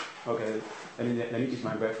just okay, let me eat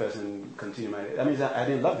my breakfast and continue my. That means I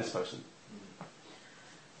didn't love this person.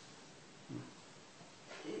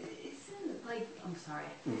 I'm sorry.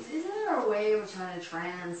 Isn't there a way we're trying to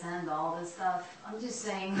transcend all this stuff? I'm just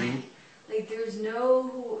saying, like there's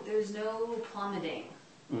no plummeting.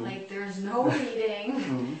 Like there's no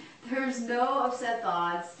eating. There's no upset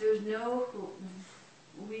thoughts. There's no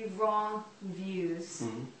wrong views.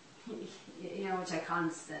 Which I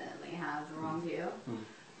constantly have the wrong view.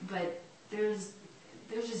 But there's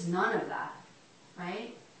just none of that,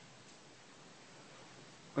 right?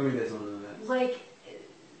 What do you mean there's none of that? Like,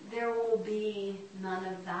 there will be none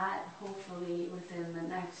of that, hopefully, within the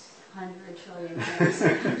next 100 trillion years.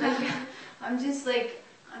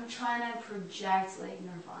 I'm trying to project,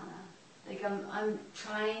 nirvana. I'm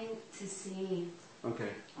trying to see Okay.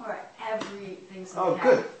 where everything's Oh, okay.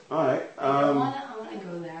 good. All right. I want to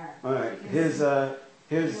go there. All right. Here's the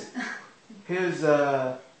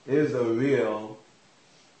real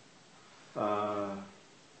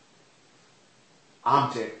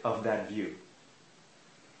object of that view.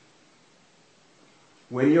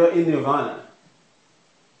 When you're in nirvana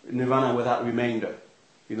without remainder,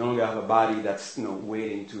 you no longer have a body that's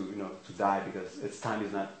waiting to die because its time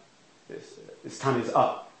is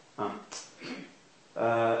up.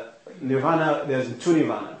 Nirvana, there's two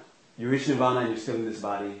nirvana. You reach nirvana and you're still in this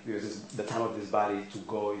body because the time of this body to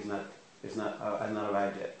go has not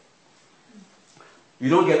arrived yet. You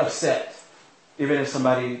don't get upset even if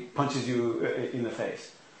somebody punches you in the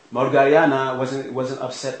face. Maud Galyana wasn't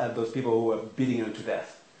upset at those people who were beating her to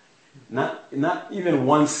death. Not even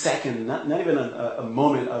 1 second, not even a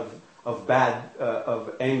moment of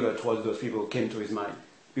anger towards those people came to his mind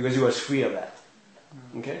because he was free of that.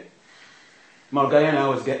 Okay. Maud Galyana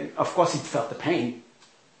was of course he felt the pain.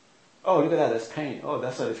 Oh, look at that, that's pain. Oh,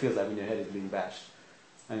 that's what it feels like when your head is being bashed.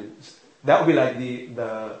 And that would be like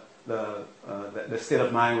the state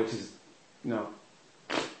of mind which is,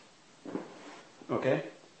 okay,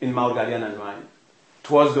 in Maud Galyana's mind.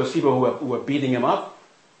 Towards those people who were beating him up.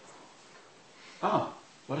 Oh,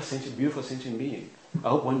 what a beautiful sentient being. I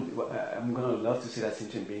hope I'm going to love to see that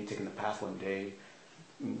sentient being taking the path one day.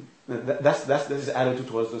 That's his attitude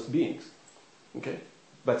towards those beings. Okay?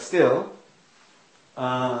 But still,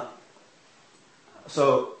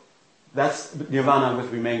 so that's nirvana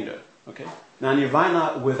with remainder. Okay? Now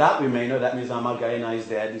nirvana without remainder, that means Maud Galyana is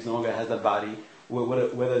dead, he no longer has that body. Where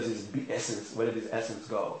does his essence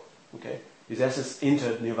go? Okay? His essence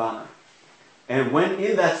entered nirvana. And when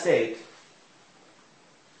in that state,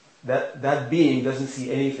 that being doesn't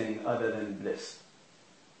see anything other than bliss.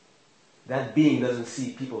 That being doesn't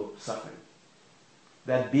see people suffering.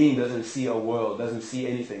 That being doesn't see a world, doesn't see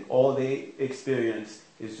anything. All they experience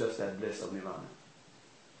is just that bliss of nirvana.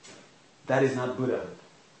 That is not Buddhahood.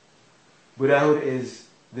 Buddhahood is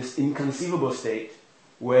this inconceivable state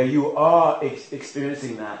where you are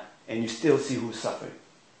experiencing that and you still see who's suffering.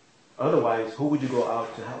 Otherwise, who would you go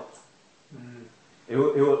out to help? It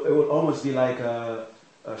would almost be like a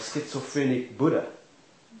schizophrenic Buddha.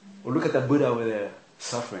 Well, look at that Buddha over there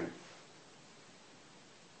suffering.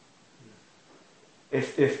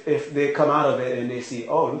 If they come out of it and they see,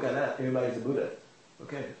 oh, look at that, everybody's a Buddha.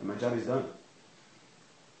 Okay, my job is done.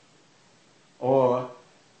 Or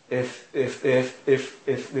if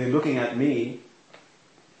they're looking at me,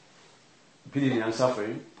 pitying I'm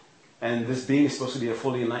suffering, and this being is supposed to be a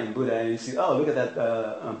fully enlightened Buddha, and you see, oh, look at that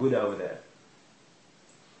Buddha over there.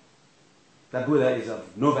 That Buddha is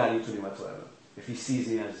of no value to me whatsoever. If he sees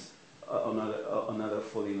me as another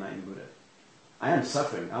fully enlightened Buddha, I am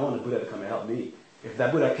suffering. I want a Buddha to come and help me. If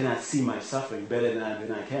that Buddha cannot see my suffering better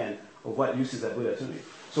than I can, of what use is that Buddha to me?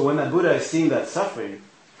 So when that Buddha is seeing that suffering,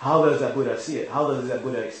 how does that Buddha see it? How does that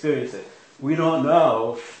Buddha experience it? We don't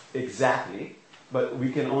know exactly, but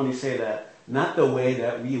we can only say that not the way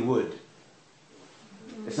that we would.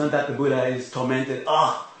 It's not that the Buddha is tormented.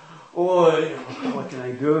 What can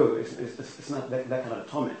I do? It's not that kind of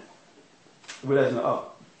torment. The Buddha is not.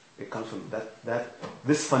 It comes from that.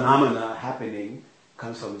 This phenomena happening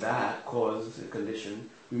comes from that cause and condition.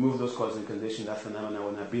 Remove those causes and condition, that phenomena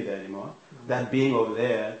will not be there anymore. That being over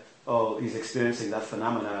there, he's experiencing that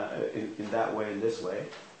phenomena in that way, in this way.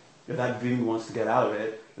 If that being wants to get out of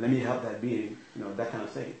it, let me help that being, that kind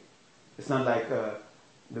of thing. It's not like the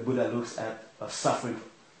Buddha looks at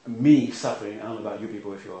me suffering. I don't know about you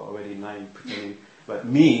people if you're already mind pretending, but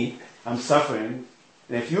me, I'm suffering.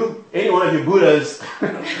 And if any one of you Buddhas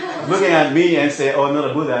looking at me and say, "Oh,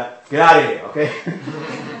 another Buddha, get out of here," okay?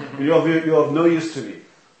 You're of no use to me.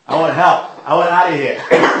 I want help. I want out of here.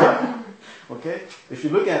 Okay? If you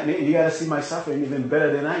look at me, you got to see my suffering even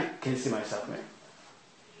better than I can see my suffering,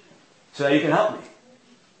 so that you can help me.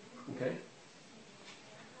 Okay?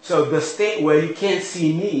 So the state where you can't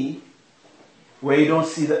see me, where you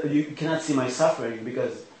cannot see my suffering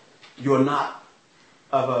because you're not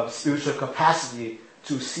of a spiritual capacity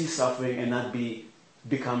to see suffering and not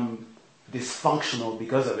become dysfunctional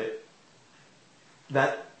because of it,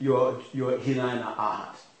 that you're Hinayana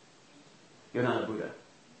Arhat. You're not a Buddha.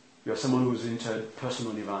 You're someone who's into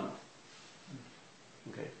personal nirvana.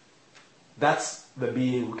 Okay? That's the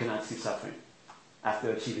being who cannot see suffering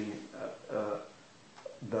after achieving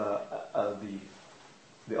their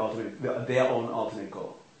own ultimate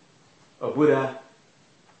goal. A Buddha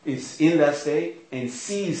is in that state and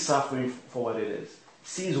sees suffering for what it is.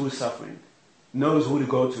 Sees who's suffering. Knows who to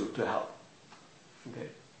go to help. Okay?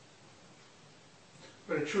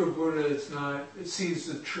 But a true Buddha it sees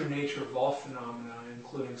the true nature of all phenomena,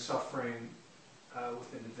 including suffering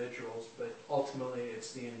with individuals, but ultimately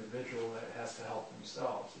it's the individual that has to help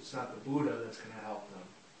themselves. It's not the Buddha that's going to help them.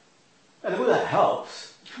 And the Buddha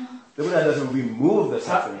helps. The Buddha doesn't remove the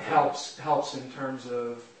suffering. Helps in terms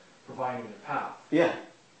of providing the path. Yeah.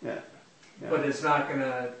 But it's not going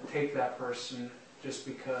to take that person just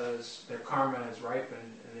because their karma has ripened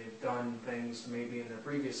and they've done things maybe in their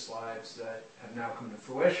previous lives that have now come to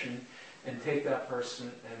fruition, and take that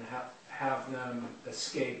person and have them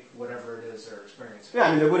escape whatever it is they're experiencing.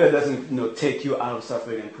 Yeah, the Buddha doesn't take you out of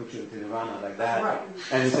suffering and put you into nirvana like that. Right.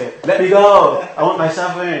 And say, "Let me go, I want my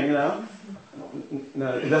suffering,"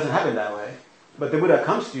 No, it doesn't happen that way. But the Buddha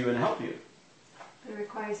comes to you and helps you. It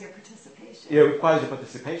requires your participation. It requires your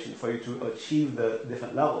participation for you to achieve the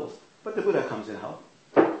different levels. But the Buddha comes and helps.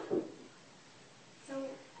 So,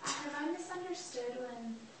 have I misunderstood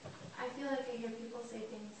when I feel like I hear people say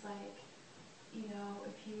things like,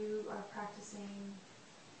 if you are practicing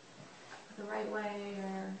the right way,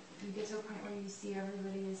 or you get to a point where you see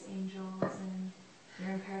everybody as angels and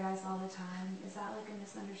you're in paradise all the time, is that like a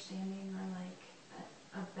misunderstanding or like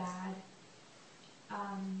a bad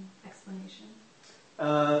explanation?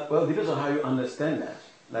 Well, it depends on how you understand that.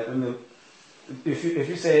 Like if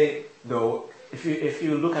you say though, if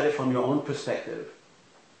you look at it from your own perspective,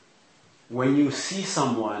 when you see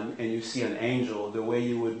someone and you see an angel, the way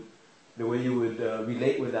you would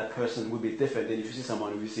relate with that person would be different than if you see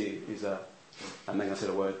someone who you see is I'm not gonna say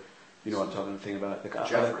the word. You know what I'm talking about?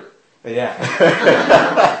 Jeffrey. Yeah.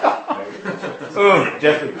 Oh,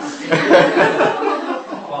 Jeffrey.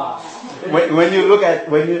 when you look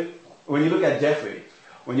at Jeffrey,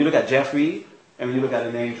 and when you look at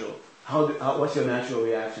an angel, what's your natural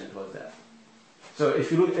reaction towards that? So it's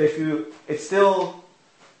still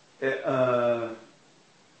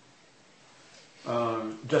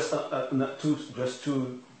just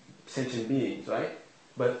two sentient beings, right?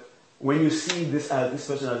 But when you see this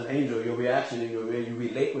person as an angel, your reaction and your way you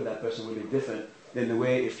relate with that person will be different than the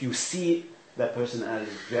way if you see that person as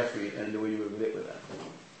Jeffrey and the way you will relate with that.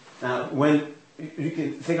 Now, when you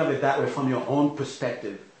can think of it that way from your own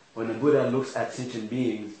perspective, when the Buddha looks at sentient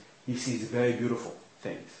beings, he sees very beautiful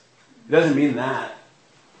things. It doesn't mean that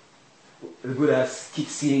the Buddha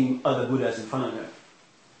keeps seeing other Buddhas in front of him.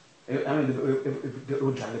 It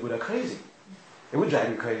would drive the Buddha crazy. It would drive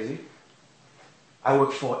me crazy. I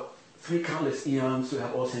worked for 3 countless eons to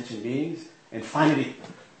have all sentient beings, and finally,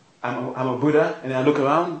 I'm a Buddha, and then I look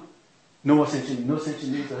around, no sentient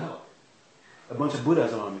beings to help. A bunch of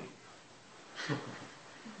Buddhas around me.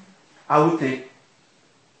 I would think,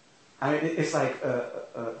 it's like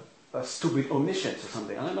a stupid omission or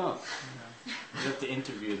something. I don't know. You have to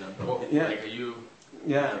interview them. Yeah. Like, are you?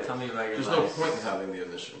 Yeah. Tell me about your There's life. no point in having the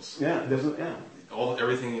omissions. Yeah.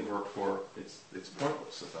 Everything you work for, it's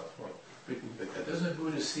pointless at that point. But doesn't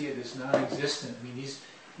Buddha see it as non-existent? I mean, these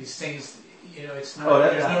things, you know, it's not. Oh,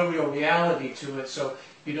 there's no real reality to it, so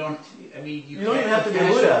you don't. I mean, you don't can't even have to be a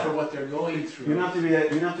compassion Buddha. for what they're going through. You don't have to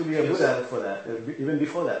be a Yes. Buddha for that. Even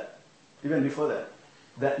before that,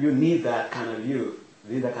 that you need that kind of view,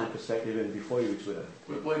 you need that kind of perspective even before you reach Buddha.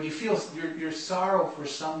 When you feel your sorrow for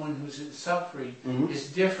someone who's suffering Mhm.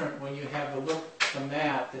 is different when you have a look from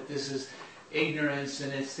that this is ignorance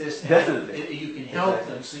and it's this. Definitely. And you can help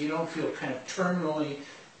Exactly. them, so you don't feel kind of terminally,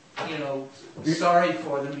 you know, You- sorry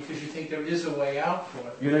for them because you think there is a way out for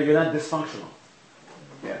them. You know, you're not dysfunctional.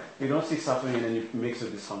 Yeah. You don't see suffering and then it makes you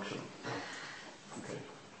dysfunctional. Okay.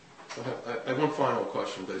 I have one final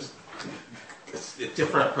question. It's a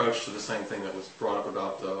different approach to the same thing that was brought up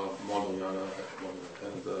about Moggaliana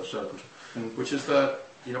and Sharaputra, which is that,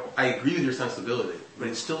 you know, I agree with your sensibility, but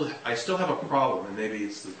I still have a problem, and maybe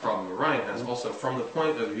it's the problem Ryan has also, from the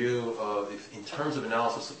point of view of, in terms of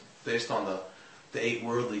analysis based on the 8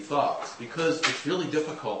 worldly thoughts, because it's really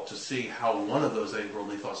difficult to see how one of those 8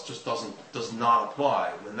 worldly thoughts just does not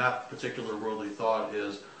apply when that particular worldly thought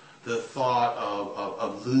is the thought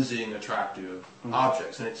of losing attractive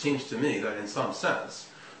objects. And it seems to me that in some sense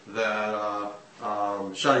that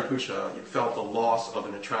Shariputra felt the loss of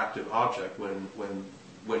an attractive object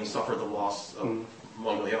when he suffered the loss of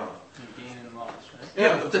Moggaliana. Gain and loss, right?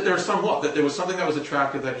 Yeah, that there was some loss, that there was something that was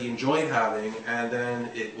attractive that he enjoyed having, and then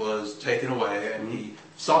it was taken away, and he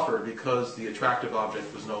suffered because the attractive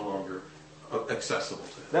object was no longer accessible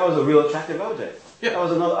to him. That was a real attractive object. Yeah. That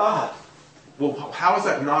was another aha. Well, how is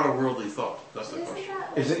that not a worldly thought? That's the Isn't question.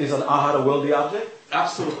 that Is an aha a worldly object?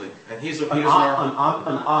 Absolutely. And he was An our...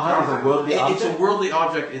 aha is a worldly It's a object? worldly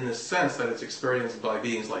object in the sense that it's experienced by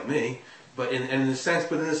beings like me, but in the sense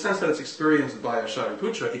that it's experienced by a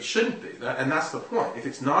Shariputra, it shouldn't be. And that's the point. If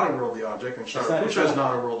it's not a worldly object, and Shariputra is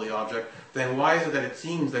not a worldly object, then why is it that it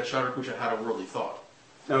seems that Shariputra had a worldly thought?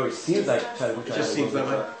 No, it seems like Shariputra It just had a seems that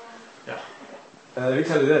worldly way. thought. Yeah. Let me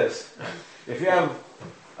tell you this. If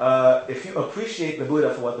you appreciate the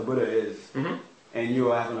Buddha for what the Buddha is, Mm-hmm. and you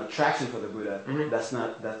have an attraction for the Buddha, Mhm. that's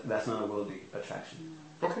not a worldly attraction.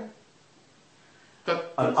 Okay.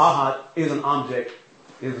 An aha is an object.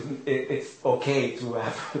 It's okay to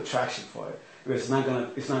have attraction for it. It's not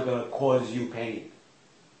gonna cause you pain.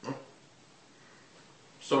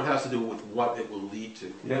 So it has to do with what it will lead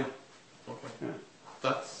to. Yeah. Okay. Yeah.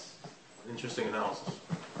 That's interesting analysis.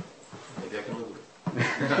 Maybe I can live with it. I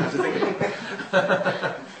have to think about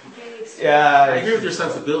it. Yeah. I agree with your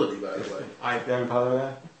sensibility, by the way. Darren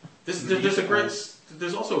Palmer.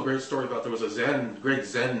 There's also a great story about there was a great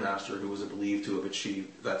Zen master who was believed to have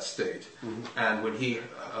achieved that state. Mm-hmm. And when he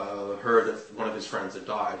heard that one of his friends had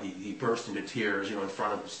died, he burst into tears, in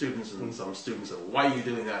front of the students, and some students said, "Why are you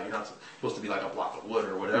doing that? You're not supposed to be like a block of wood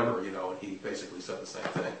or whatever," And he basically said the same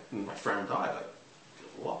thing. My friend died. I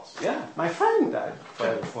feel lost. Yeah, my friend died.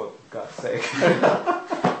 For God's sake.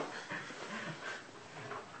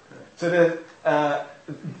 So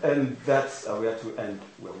and that's we have to end.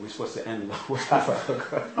 Well, we're supposed to end half an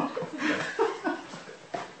hour.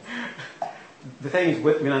 The thing is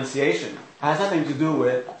with renunciation, it has nothing to do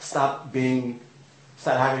with start having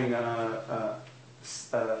a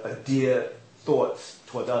dear thoughts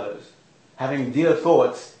toward others. Having dear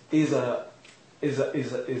thoughts is a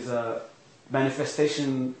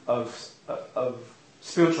manifestation of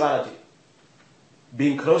spirituality.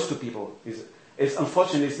 Being close to people it's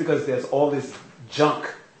unfortunate. It's because there's all this junk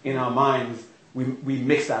in our minds. We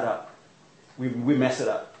mix that up. We mess it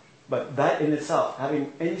up. But that in itself,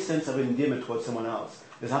 having any sense of endearment towards someone else,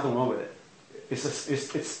 there's nothing wrong with it. It's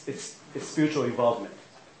spiritual involvement.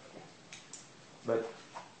 But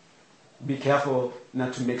be careful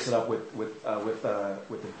not to mix it up with the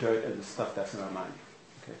dirt and the stuff that's in our mind.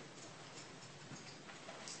 Okay.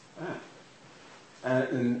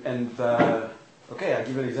 Okay, I'll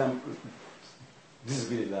give you an example. This is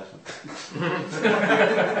really the last one.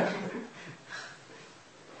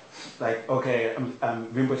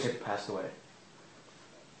 Rinpoche passed away.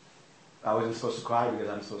 I wasn't supposed to cry because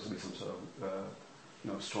I'm supposed to be some sort of,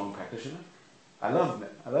 strong practitioner. I love him,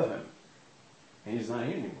 and he's not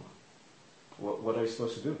here anymore. What are you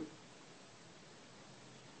supposed to do?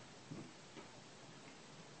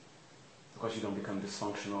 Of course, you don't become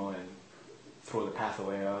dysfunctional and throw the path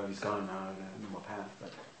away. Oh, he's gone now, no more path.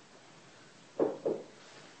 But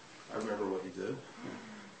I remember what you did.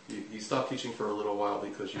 You stopped teaching for a little while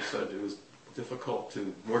because you said it was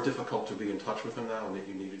more difficult to be in touch with him now, and that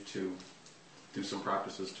you needed to do some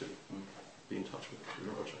practices to be in touch with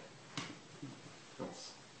Rinpoche.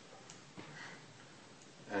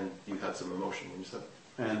 And you had some emotion when you said it.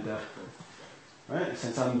 And right,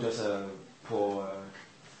 since I'm just a poor,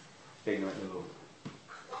 ignorant little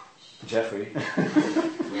Jeffrey.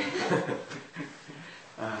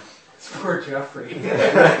 Poor Jeffrey.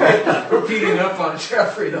 We're beating up on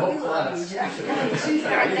Jeffrey the whole class.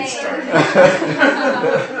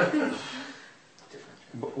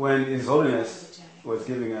 When His Holiness was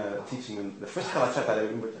giving a teaching, the first Kalachak I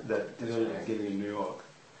remember that His Holiness was giving in New York,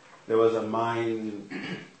 there was a mind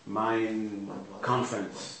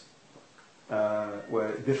conference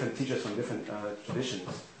where different teachers from different traditions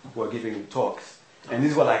were giving talks, and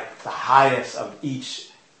these were like the highest of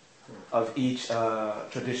each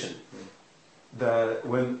tradition.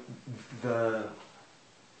 When the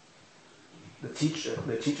teacher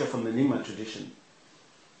from the Nyingma tradition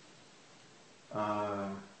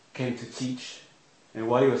came to teach, and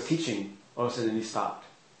while he was teaching, all of a sudden he stopped.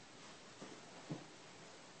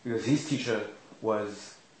 Because his teacher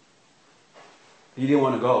he didn't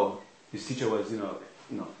want to go. His teacher was, on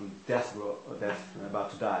death row, or about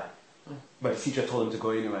to die. But his teacher told him to go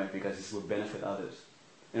anyway because this would benefit others.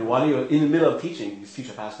 And while he was in the middle of teaching, his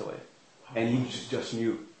teacher passed away. And he just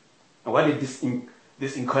knew. And what did this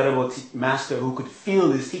incredible master who could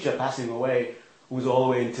feel his teacher passing away, who was all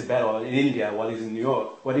the way in Tibet or in India while he's in New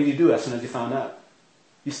York, what did he do as soon as he found out?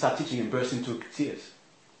 He started teaching and burst into tears.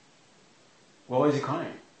 Why was he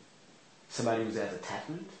crying? Somebody who has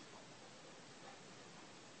attachment?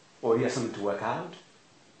 Or he has something to work out?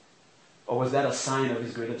 Or was that a sign of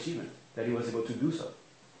his great achievement, that he was able to do so?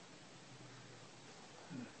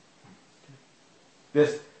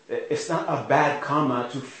 It's not a bad karma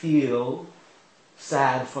to feel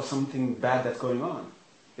sad for something bad that's going on.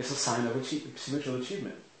 It's a sign of spiritual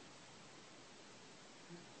achievement.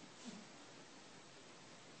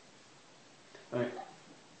 All right.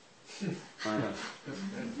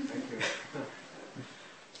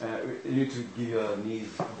 You need to give your knees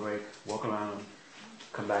a break, walk around,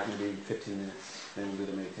 come back maybe 15 minutes, then we'll do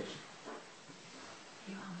the meditation.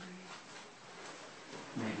 You hungry?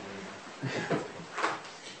 Maybe.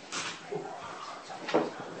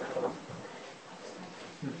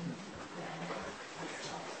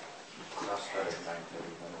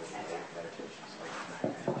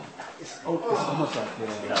 It's almost like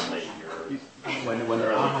when the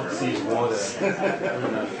Arhat sees water,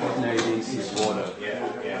 when an ordinary being sees water,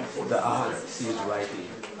 the Arhat sees rightly,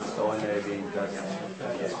 the ordinary being doesn't.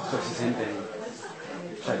 So it's the same thing.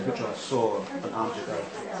 Shariputra saw an object of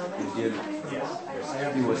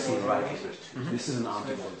endearment. He was seeing rightly. This is an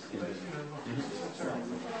object of endearment.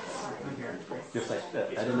 Just like that.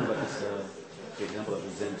 I don't know about this example of a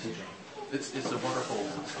Zen teacher. It's a wonderful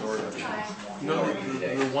story.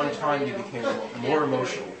 The one time he became more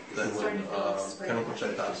emotional than when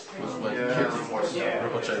Rinpoche passed was when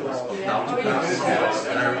Rinpoche was about to pass.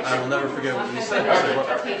 And I will never forget what you said.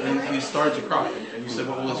 You started to cry, and you said,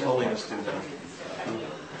 "What will His Holiness do now?"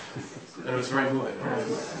 And it was very moving.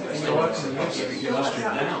 That's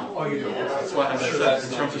why, as I said, in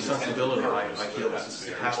terms of sensibility, I feel it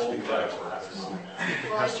has to be right.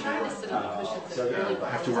 It has to be right. I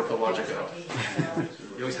have to work the logic out.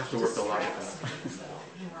 You always have to work the logic out.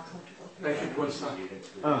 Thank you. What's that?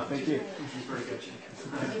 Oh, thank you.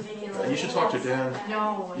 And you should talk to Dan.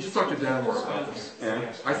 You should talk to Dan more about this.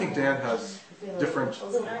 Yeah. I think Dan has different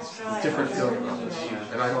feeling about this,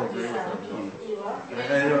 and I don't agree with him. And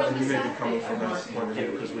I know you may be coming from that point of view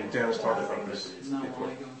because when Dan has talked about this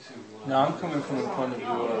before. No, I'm coming from the point of view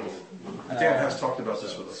of... Dan has talked about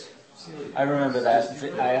this with us. I remember that.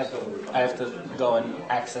 I have to go and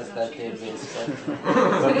access that database.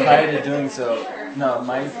 But prior to doing so, no,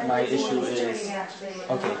 my issue is,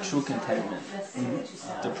 okay, true contentment.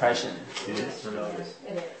 Depression.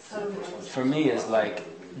 For me, is like,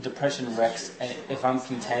 depression wrecks, and if I'm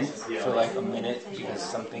content for like a minute because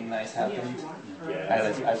something nice happened,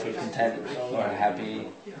 I feel content or happy,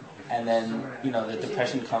 and then the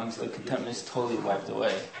depression comes, the contentment is totally wiped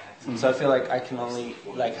away. So I feel like I can only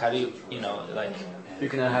how do you you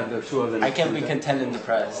cannot have the two of them. I can't be content and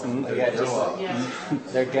depressed.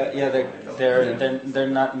 They're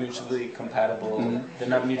not mutually compatible. They're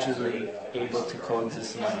not mutually able to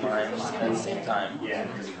coexist in my mind at the same time.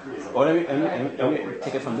 Or let me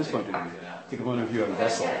take it from this point of view. Take a point of view of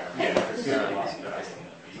vessel.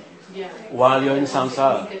 While you're in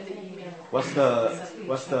samsara, what's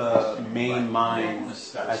the main mind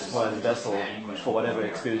as far as vessel for whatever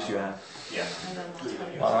experience you have?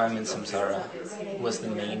 While I'm in samsara, what's the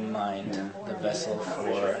main mind, the vessel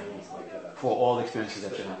for all the experiences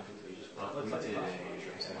that you have?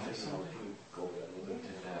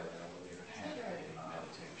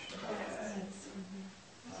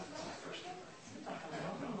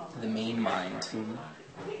 The main mind.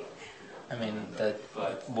 I mean,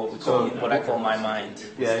 what I call my mind.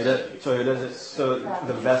 Yeah, so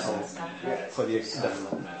the vessel for the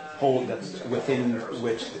hole that's within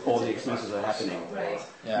which all the experiences are happening.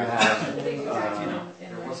 Yeah. You have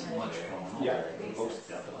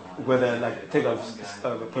whether take of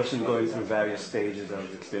a person going through various stages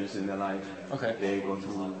of experience in their life. Okay. They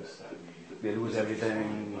lose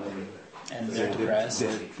everything. And they're depressed.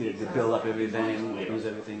 They build up everything, they lose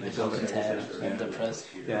everything, they build up Content everything. and depressed.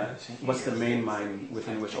 Yeah. What's the main mind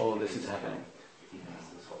within which all of this is happening?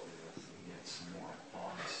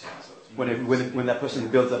 When that person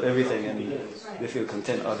builds up everything and they feel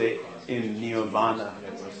content, are they in nirvana?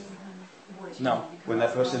 No. When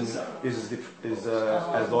that person has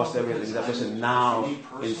lost everything, is that person now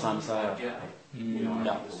in samsara?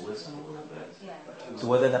 No. So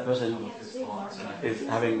whether that person is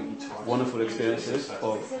having wonderful experiences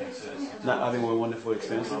or not having wonderful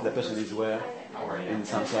experiences, that person is where? In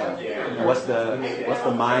samsara. What's the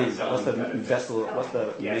mind? What's the vessel? What's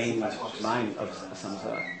the main mind of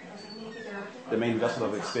samsara? The main vessel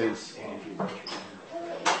of experience.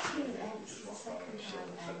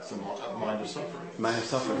 Mind of suffering. Mind of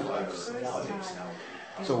suffering.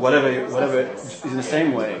 So whatever is in the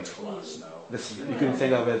same way. You can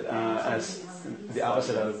think of it as the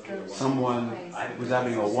opposite of someone who's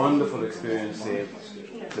having a wonderful experience. They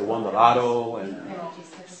won the lotto and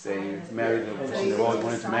they married the person they always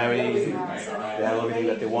wanted to marry. They have everything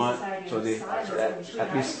that they want. So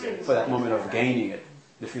at least for that moment of gaining it,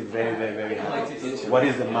 they feel very, very, very happy. What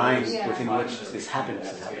is the mind within which this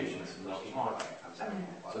happiness is happening?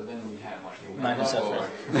 Mind of suffering.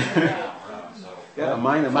 Yeah, a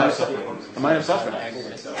mind of suffering. A mind of suffering.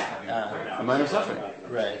 A mind of suffering.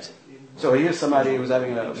 Right. So here's somebody who's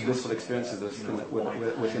having a blissful experience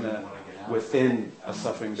within a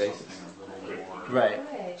suffering basis. Right.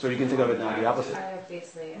 So you can think of it now the opposite.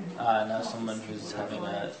 Now someone who's having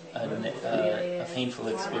a painful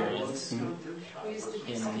experience in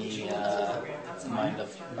the mind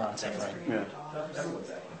of non-suffering. Yeah.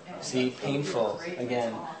 See, painful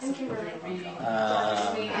again.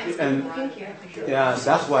 And yeah,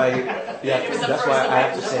 that's why I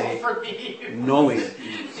have to say knowing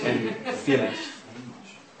and feeling.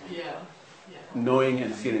 Knowing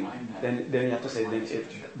and feeling. Then you have to say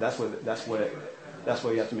that's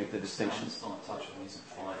where you have to make the distinction.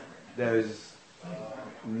 There's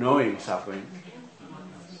knowing suffering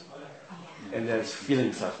and there's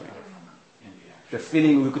feeling suffering. The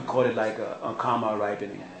feeling, we could call it like a karma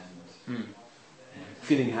ripening.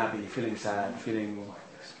 Feeling happy, feeling sad, feeling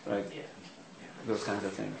those kinds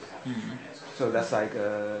of things. So that's like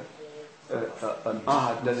an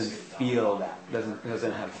art doesn't feel that,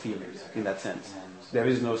 doesn't have feelings in that sense. There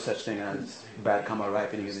is no such thing as bad karma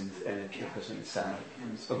ripening and the person is sad.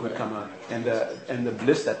 A good karma, and the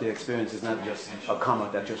bliss that they experience is not just a karma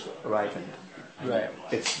that just ripened. Right.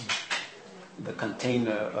 It's the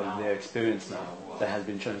container of their experience now that has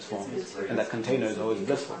been transformed, and that container is always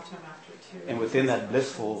blissful. And within that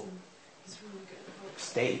blissful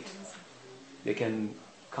state, they can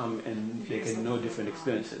come and they can know different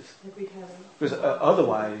experiences. Because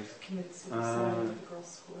otherwise,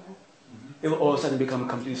 it will all of a sudden become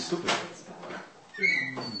completely stupid.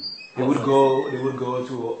 They would go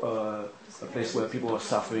to a place where people are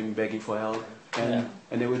suffering, begging for help, and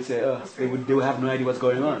they would say, they would have no idea what's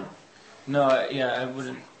going on. No, I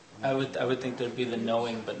wouldn't. I would think there'd be the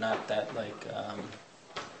knowing, but not that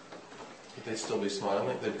They'd still be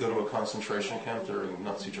smiling. They'd go to a concentration camp during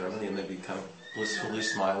Nazi Germany, and they'd be kind of blissfully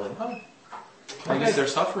smiling. I guess they're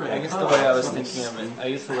suffering. I guess the way I was thinking of it. I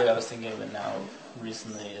guess the way I was thinking of it now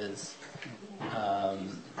recently is,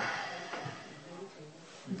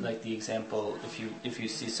 like the example. If you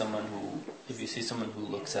see someone who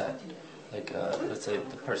looks at, let's say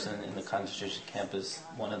the person in the concentration camp is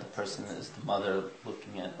one of the person is the mother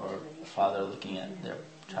looking at or the father looking at their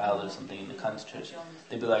child or something in the concentration,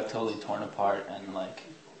 they'd be totally torn apart and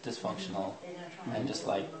dysfunctional, and just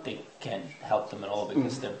they can't help them at all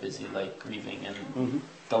because they're busy grieving and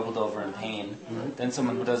doubled over in pain. Then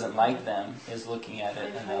someone who doesn't like them is looking at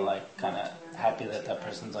it and they're kind of happy that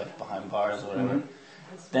person's behind bars or whatever.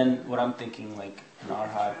 Then what I'm thinking in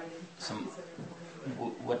Arhat,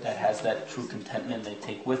 what that has that true contentment they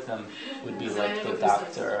take with them would be the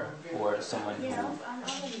doctor or someone who,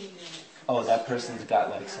 that person's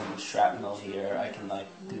got some shrapnel here, I can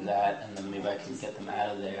do that and then maybe I can get them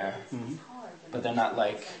out of there. But they're not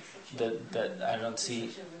that I don't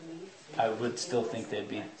see. I would still think they'd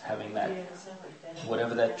be having that,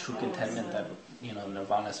 whatever that true contentment that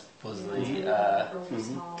Nirvana supposedly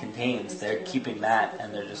contains. They're keeping that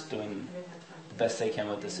and they're just doing the best they can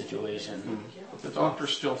with the situation. But the doctor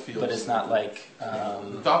still feels. But it's not like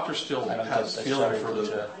the doctor still I don't has get the feeling Shari for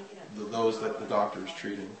Puja. those that the doctor is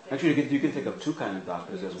treating. Actually, you can think of two kinds of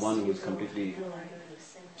doctors. There's one who is completely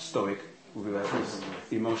stoic, who is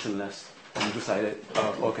emotionless, and you decide it,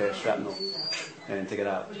 okay, shrapnel, and take it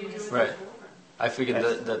out. Right. I figured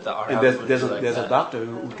that the art And house would there's be like a that. doctor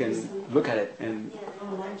who can look at it and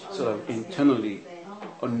sort of internally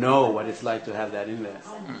know what it's like to have that in there.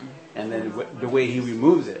 And then the way he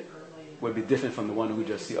removes it would be different from the one who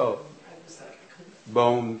just see,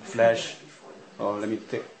 bone, flesh, let me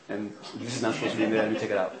take, and this is not supposed to be in there, let me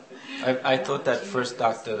take it out. I thought that first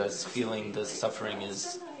doctor that's feeling the suffering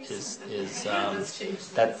is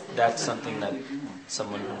that's something that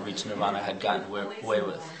someone who reached nirvana had gotten away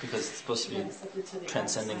with, because it's supposed to be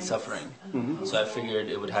transcending suffering. Mm-hmm. So I figured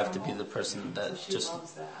it would have to be the person that just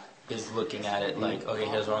is looking at it like, okay,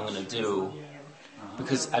 here's what I'm going to do.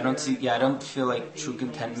 Because I don't feel like true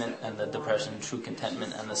contentment and the depression, true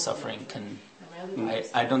contentment and the suffering can.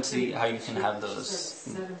 I don't see how you can have those.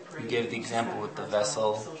 You gave the example with the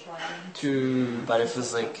vessel. But if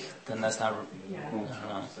it's like, then that's not. I don't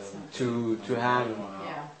know. To have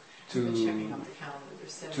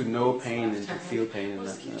to know pain and to feel pain and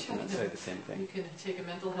not necessarily the same thing. You can take a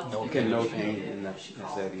mental health. You can know pain and not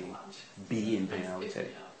necessarily be in pain, I would say.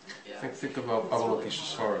 Think about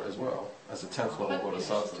Avalokiteshvara as well, as a 10th level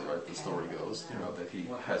bodhisattva, right? The story goes, that he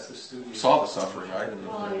saw the suffering, right? And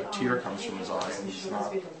a tear comes from his eye,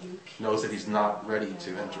 and knows that he's not ready to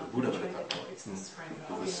enter Buddhahood at that point.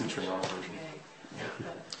 The Sutrayana version.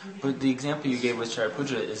 But the example you gave with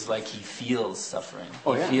Shariputra is like he feels suffering.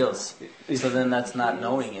 Oh, he yeah. feels. So then that's not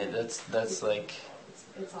knowing it. That's like.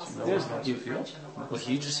 Well,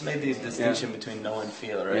 you just made the distinction between know and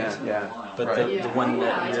feel, right? Yeah. But Right. the one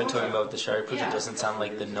that you're talking about with the Shariputra doesn't sound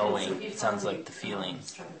like the knowing. It sounds like the feeling.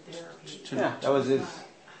 Yeah, that was his.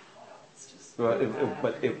 But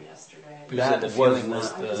if Because the feeling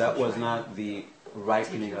was the. that was not the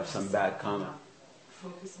ripening of some bad karma.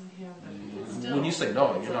 When you say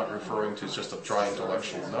knowing, you're not referring to just a dry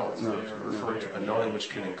intellectual knowing. No. You're referring to a knowing which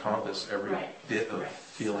can encompass every bit of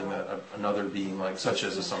feeling that another being like, such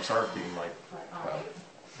as a samsaric being like,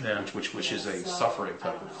 Yeah. which is a suffering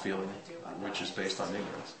type of feeling, which is based on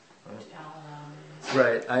ignorance.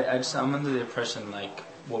 Right. I'm under the impression like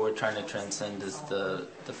what we're trying to transcend is the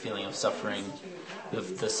feeling of suffering,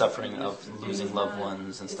 the suffering of losing loved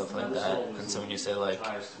ones and stuff like that. And so when you say like,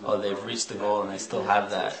 oh, they've reached the goal and I still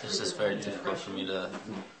have that, it's just very difficult for me to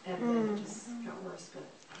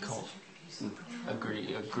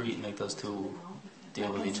agree, make those two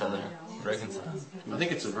deal with each other, reconcile. I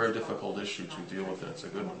think it's a very difficult issue to deal with, and it's a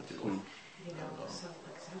good one to deal with.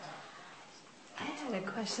 I had a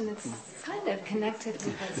question that's kind of connected to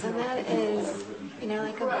this, and that is,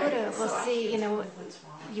 like a Buddha will see,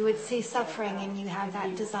 you would see suffering and you have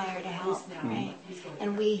that desire to help, right?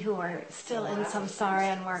 And we who are still in samsara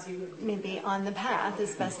and we're maybe on the path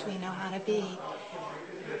as best we know how to be,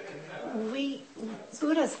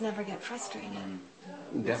 Buddhas never get frustrated.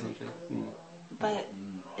 Definitely. But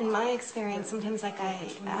in my experience, sometimes like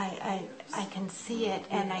I can see it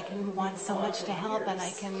and I can want so much to help and I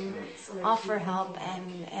can offer help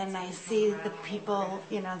and I see the people,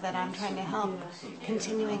 that I'm trying to help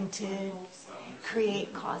continuing to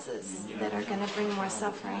create causes that are going to bring more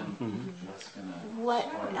suffering. What,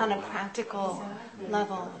 on a practical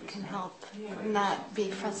level, can help not be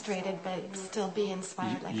frustrated but still be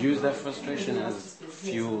inspired? Use that frustration as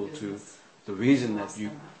fuel to the reason that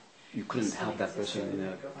you couldn't help that person in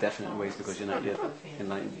a definite way because you're not yet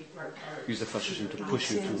enlightened. Use the frustration to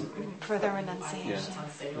push you to further renunciation.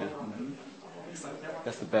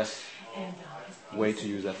 That's the best way to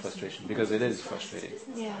use that frustration because it is frustrating.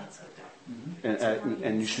 Yeah.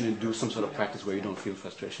 And you shouldn't do some sort of practice where you don't feel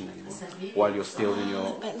frustration anymore while you're still in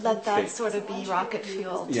your But let that state. sort of be rocket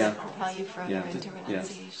fuel to propel you further into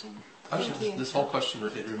renunciation. Actually, this whole question,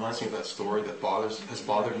 it reminds me of that story that has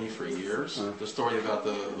bothered me for years. The story about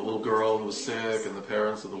the little girl who was sick and the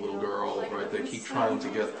parents of the little girl, right? They keep trying to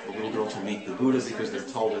get the little girl to meet the Buddha because they're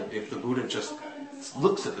told that if the Buddha just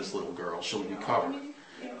looks at this little girl, she'll recover.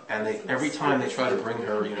 And every time they try to bring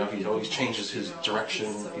her, he always changes his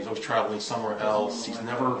direction. He's always traveling somewhere else. He's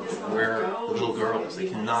never where the little girl is. They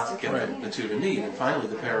cannot get the two to meet. And finally,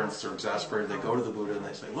 the parents are exasperated. They go to the Buddha and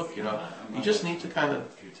they say, "Look, you just need to kind of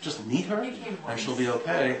just meet her, and she'll be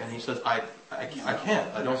okay." And he says, "I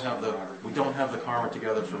can't. We don't have the karma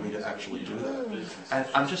together for me to actually do that." And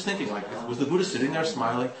I'm just thinking, was the Buddha sitting there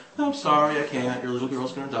smiling? "No, I'm sorry, I can't. Your little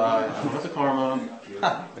girl's going to die. I don't have the karma."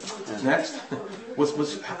 Next, would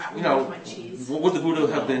the Buddha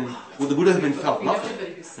have been? Would the Buddha have been felt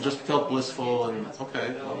nothing? and just felt blissful and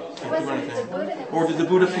okay, well, can't do anything? Or did the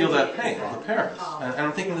Buddha feel that pain of the parents? And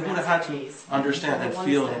I'm thinking the Buddha had to understand and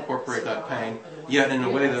feel and incorporate that pain, yet in a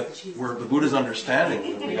way that where the Buddha's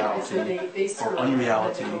understanding of reality or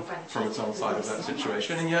unreality from its own side of that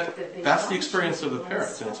situation, and yet that's the experience of the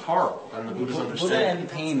parents, and it's horrible. And the Buddha's Buddha understanding. and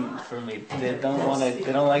pain for me, they don't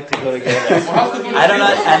like to go together. Well, how's the Buddha I don't know,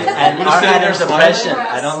 feel? and Buddha sitting arhat there and depression,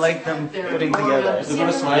 I don't like them putting together. Is the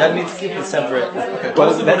Buddha You smiling? need to keep it separate. Okay, what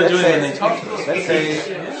was the Buddha doing when they talked to us? Let's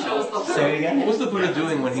say it again. What was the Buddha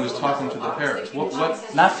doing when he was talking to the parents?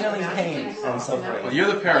 What? Not feeling pain and suffering. Well,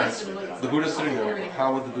 you're the parents. The Buddha's sitting there.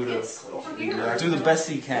 How would the Buddha react? Do the best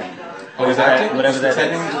he can. Oh, he's acting? Whatever that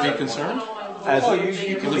pretending is. to be concerned? As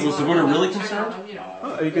Was the Buddha really concerned?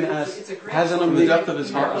 you can ask, has From the depth of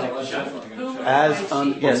his heart, was he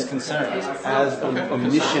concerned? Yes, concerned. as an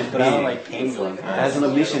omniscient But I don't being, like pain going. as an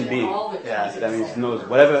omniscient being, Yeah. that means knows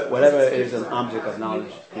whatever is an object of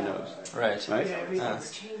knowledge, he knows. Right. Right?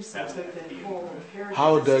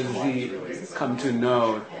 How does he come to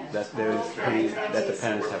know that there is pain, that the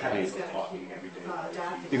parents have pain?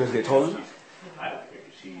 Because they told him?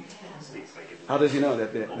 How does he know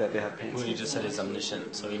that they have pain? Well, you just said he's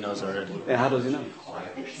omniscient, so he knows already. And how does he know?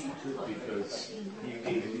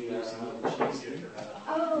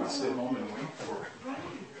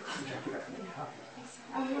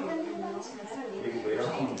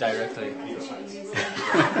 Directly.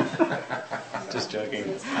 Just joking.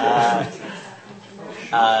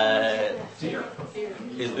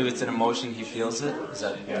 If it's an emotion, he feels it. Is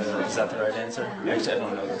that the right answer? Actually, I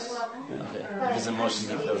don't know this. Okay. If it's an emotion,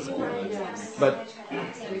 he feels it. But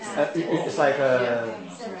it's like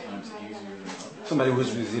somebody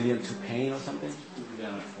who's resilient to pain or something.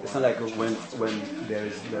 It's not like when there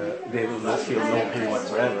is they will not feel no pain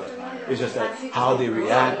whatsoever. It's just that how they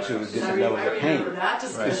react to different levels of pain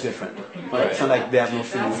is different. Right? It's not like they have no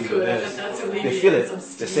feeling either. They feel it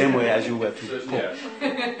the same way as you were to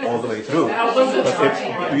pull all the way through. But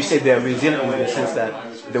if you say they're resilient in the sense that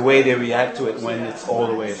the way they react to it when it's all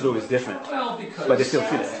the way through is different, but they still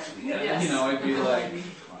feel it. It'd be like,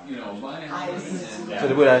 So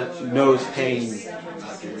the Buddha knows pain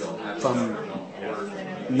from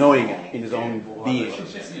knowing it in his own being.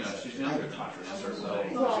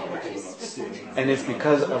 And it's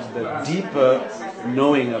because of the deeper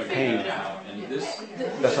knowing of pain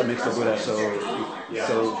that's what makes the Buddha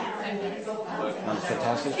so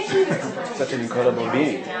fantastic, such an incredible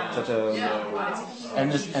being, such a.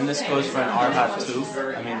 And this goes for an arhat too.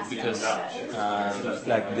 I mean, because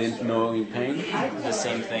like didn't know in pain. The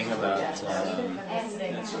same thing about.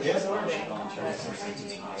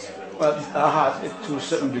 Well, arhat to a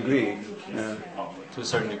certain degree. To a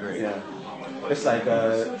certain degree. Yeah. It's like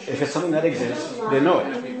if it's something that exists, they know it.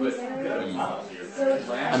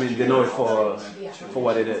 I mean, they know it for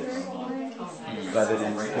what it is, rather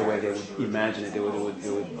than the way they would imagine it. They would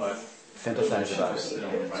fantasize about it.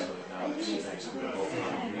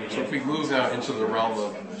 So if we move now into the realm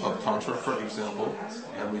of Tantra, for example,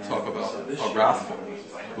 and we talk about a wrathful,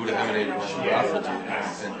 Buddha emanated from wrathful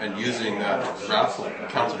and using that wrathful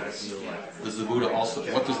countenance, does the Buddha also?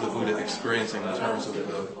 What does the Buddha experiencing in terms of that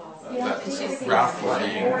wrathful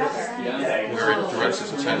being, where it directs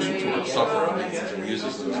its attention towards suffering beings and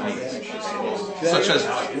uses those means, such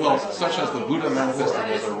as the Buddha manifested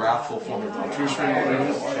as a wrathful form of Manjushri,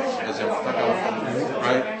 as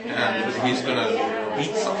right? And he's going to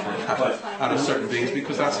beat suffering out of certain beings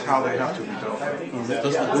because that's how they have to be dealt with.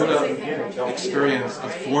 Does the Buddha experience a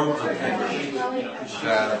form of anger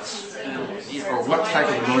that, or what type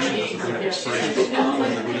of emotion does the Buddha experience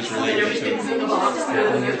when the Buddha is related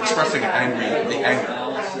to expressing the anger,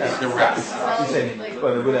 the wrath? You say,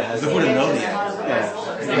 well, the Buddha has. The Buddha knows the anger.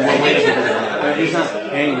 Yeah. In what way does the Buddha know that? He's not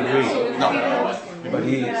angry. No. But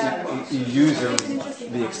he uses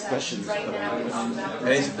the expressions of anger. And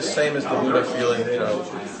is it the same as the Buddha feeling,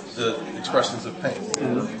 the expressions of pain?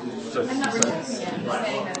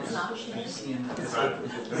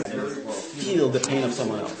 Feel the pain of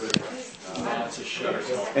someone else.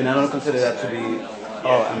 And I don't consider that to be,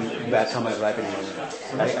 I'm bad karma is ripening.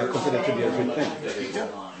 I consider it to be a good thing.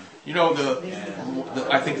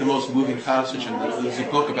 I think the most moving passage in there's a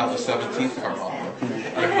book about the 17th Karma.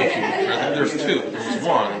 There's two. There's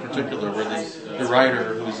one in particular where the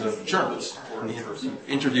writer, who's a journalist,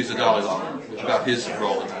 interviews the Dalai Lama about his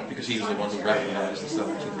role in that, because he was the one who recognized the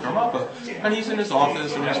 17th Karmapa. And he's in his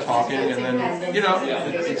office and he's talking, and then,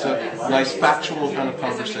 it's a nice factual kind of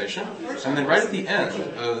conversation. And then right at the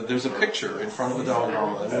end, there's a picture in front of the Dalai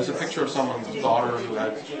Lama. There's a picture of someone's daughter who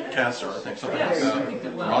had cancer, I think, something like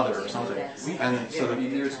that, mother or something. And so the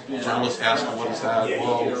journalist asked, what is that?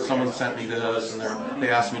 Well, someone sent me this, and they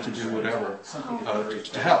asked me to do whatever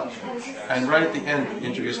to help. And right at the end, the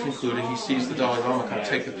interview is concluding, he sees the Dalai Lama kind of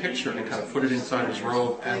take the picture and kind of put it inside his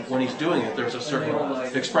robe, and when he's doing it, there's a certain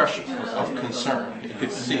expression of concern. You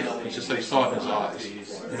could see it. He just said he saw it in his eyes.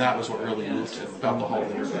 And that was what really moved him about the whole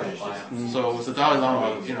interview. So it was the Dalai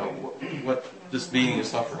Lama, what this being is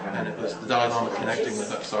suffering, and it was the Dalai Lama connecting with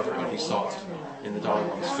that suffering. He saw it in the Dalai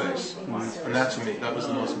Lama's face. And that, to me, that was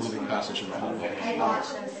the most moving passage in the whole book.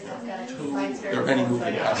 There are many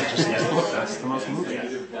moving passages in this book. That's the most moving.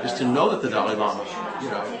 Is to know that the Dalai Lama,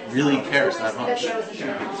 really cares that much.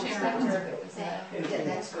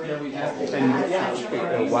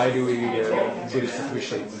 And why do we Buddhists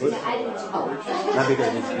appreciate Buddha? Not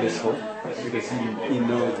because he's blissful, because he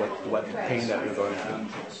knows what pain that we're going through.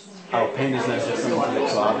 Our pain is not just some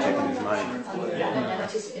intellectual object in his mind.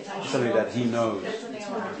 It's something that he knows.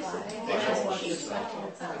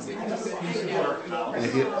 And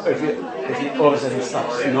if he all of a sudden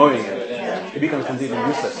stops knowing it, it becomes completely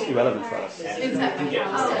useless, irrelevant for us.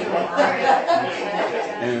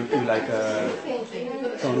 And like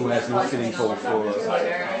someone who has no feeling for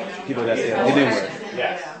people that they are dealing with,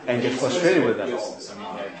 and get frustrated with them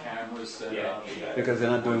because they're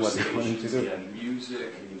not doing what they want them to do.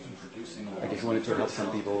 Like if you wanted to help some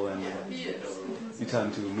people and you tell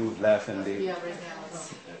them to move left and they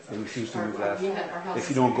refuse to move left. If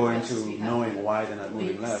you don't go into knowing why they're not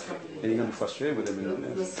moving left, then you're going to be frustrated with them.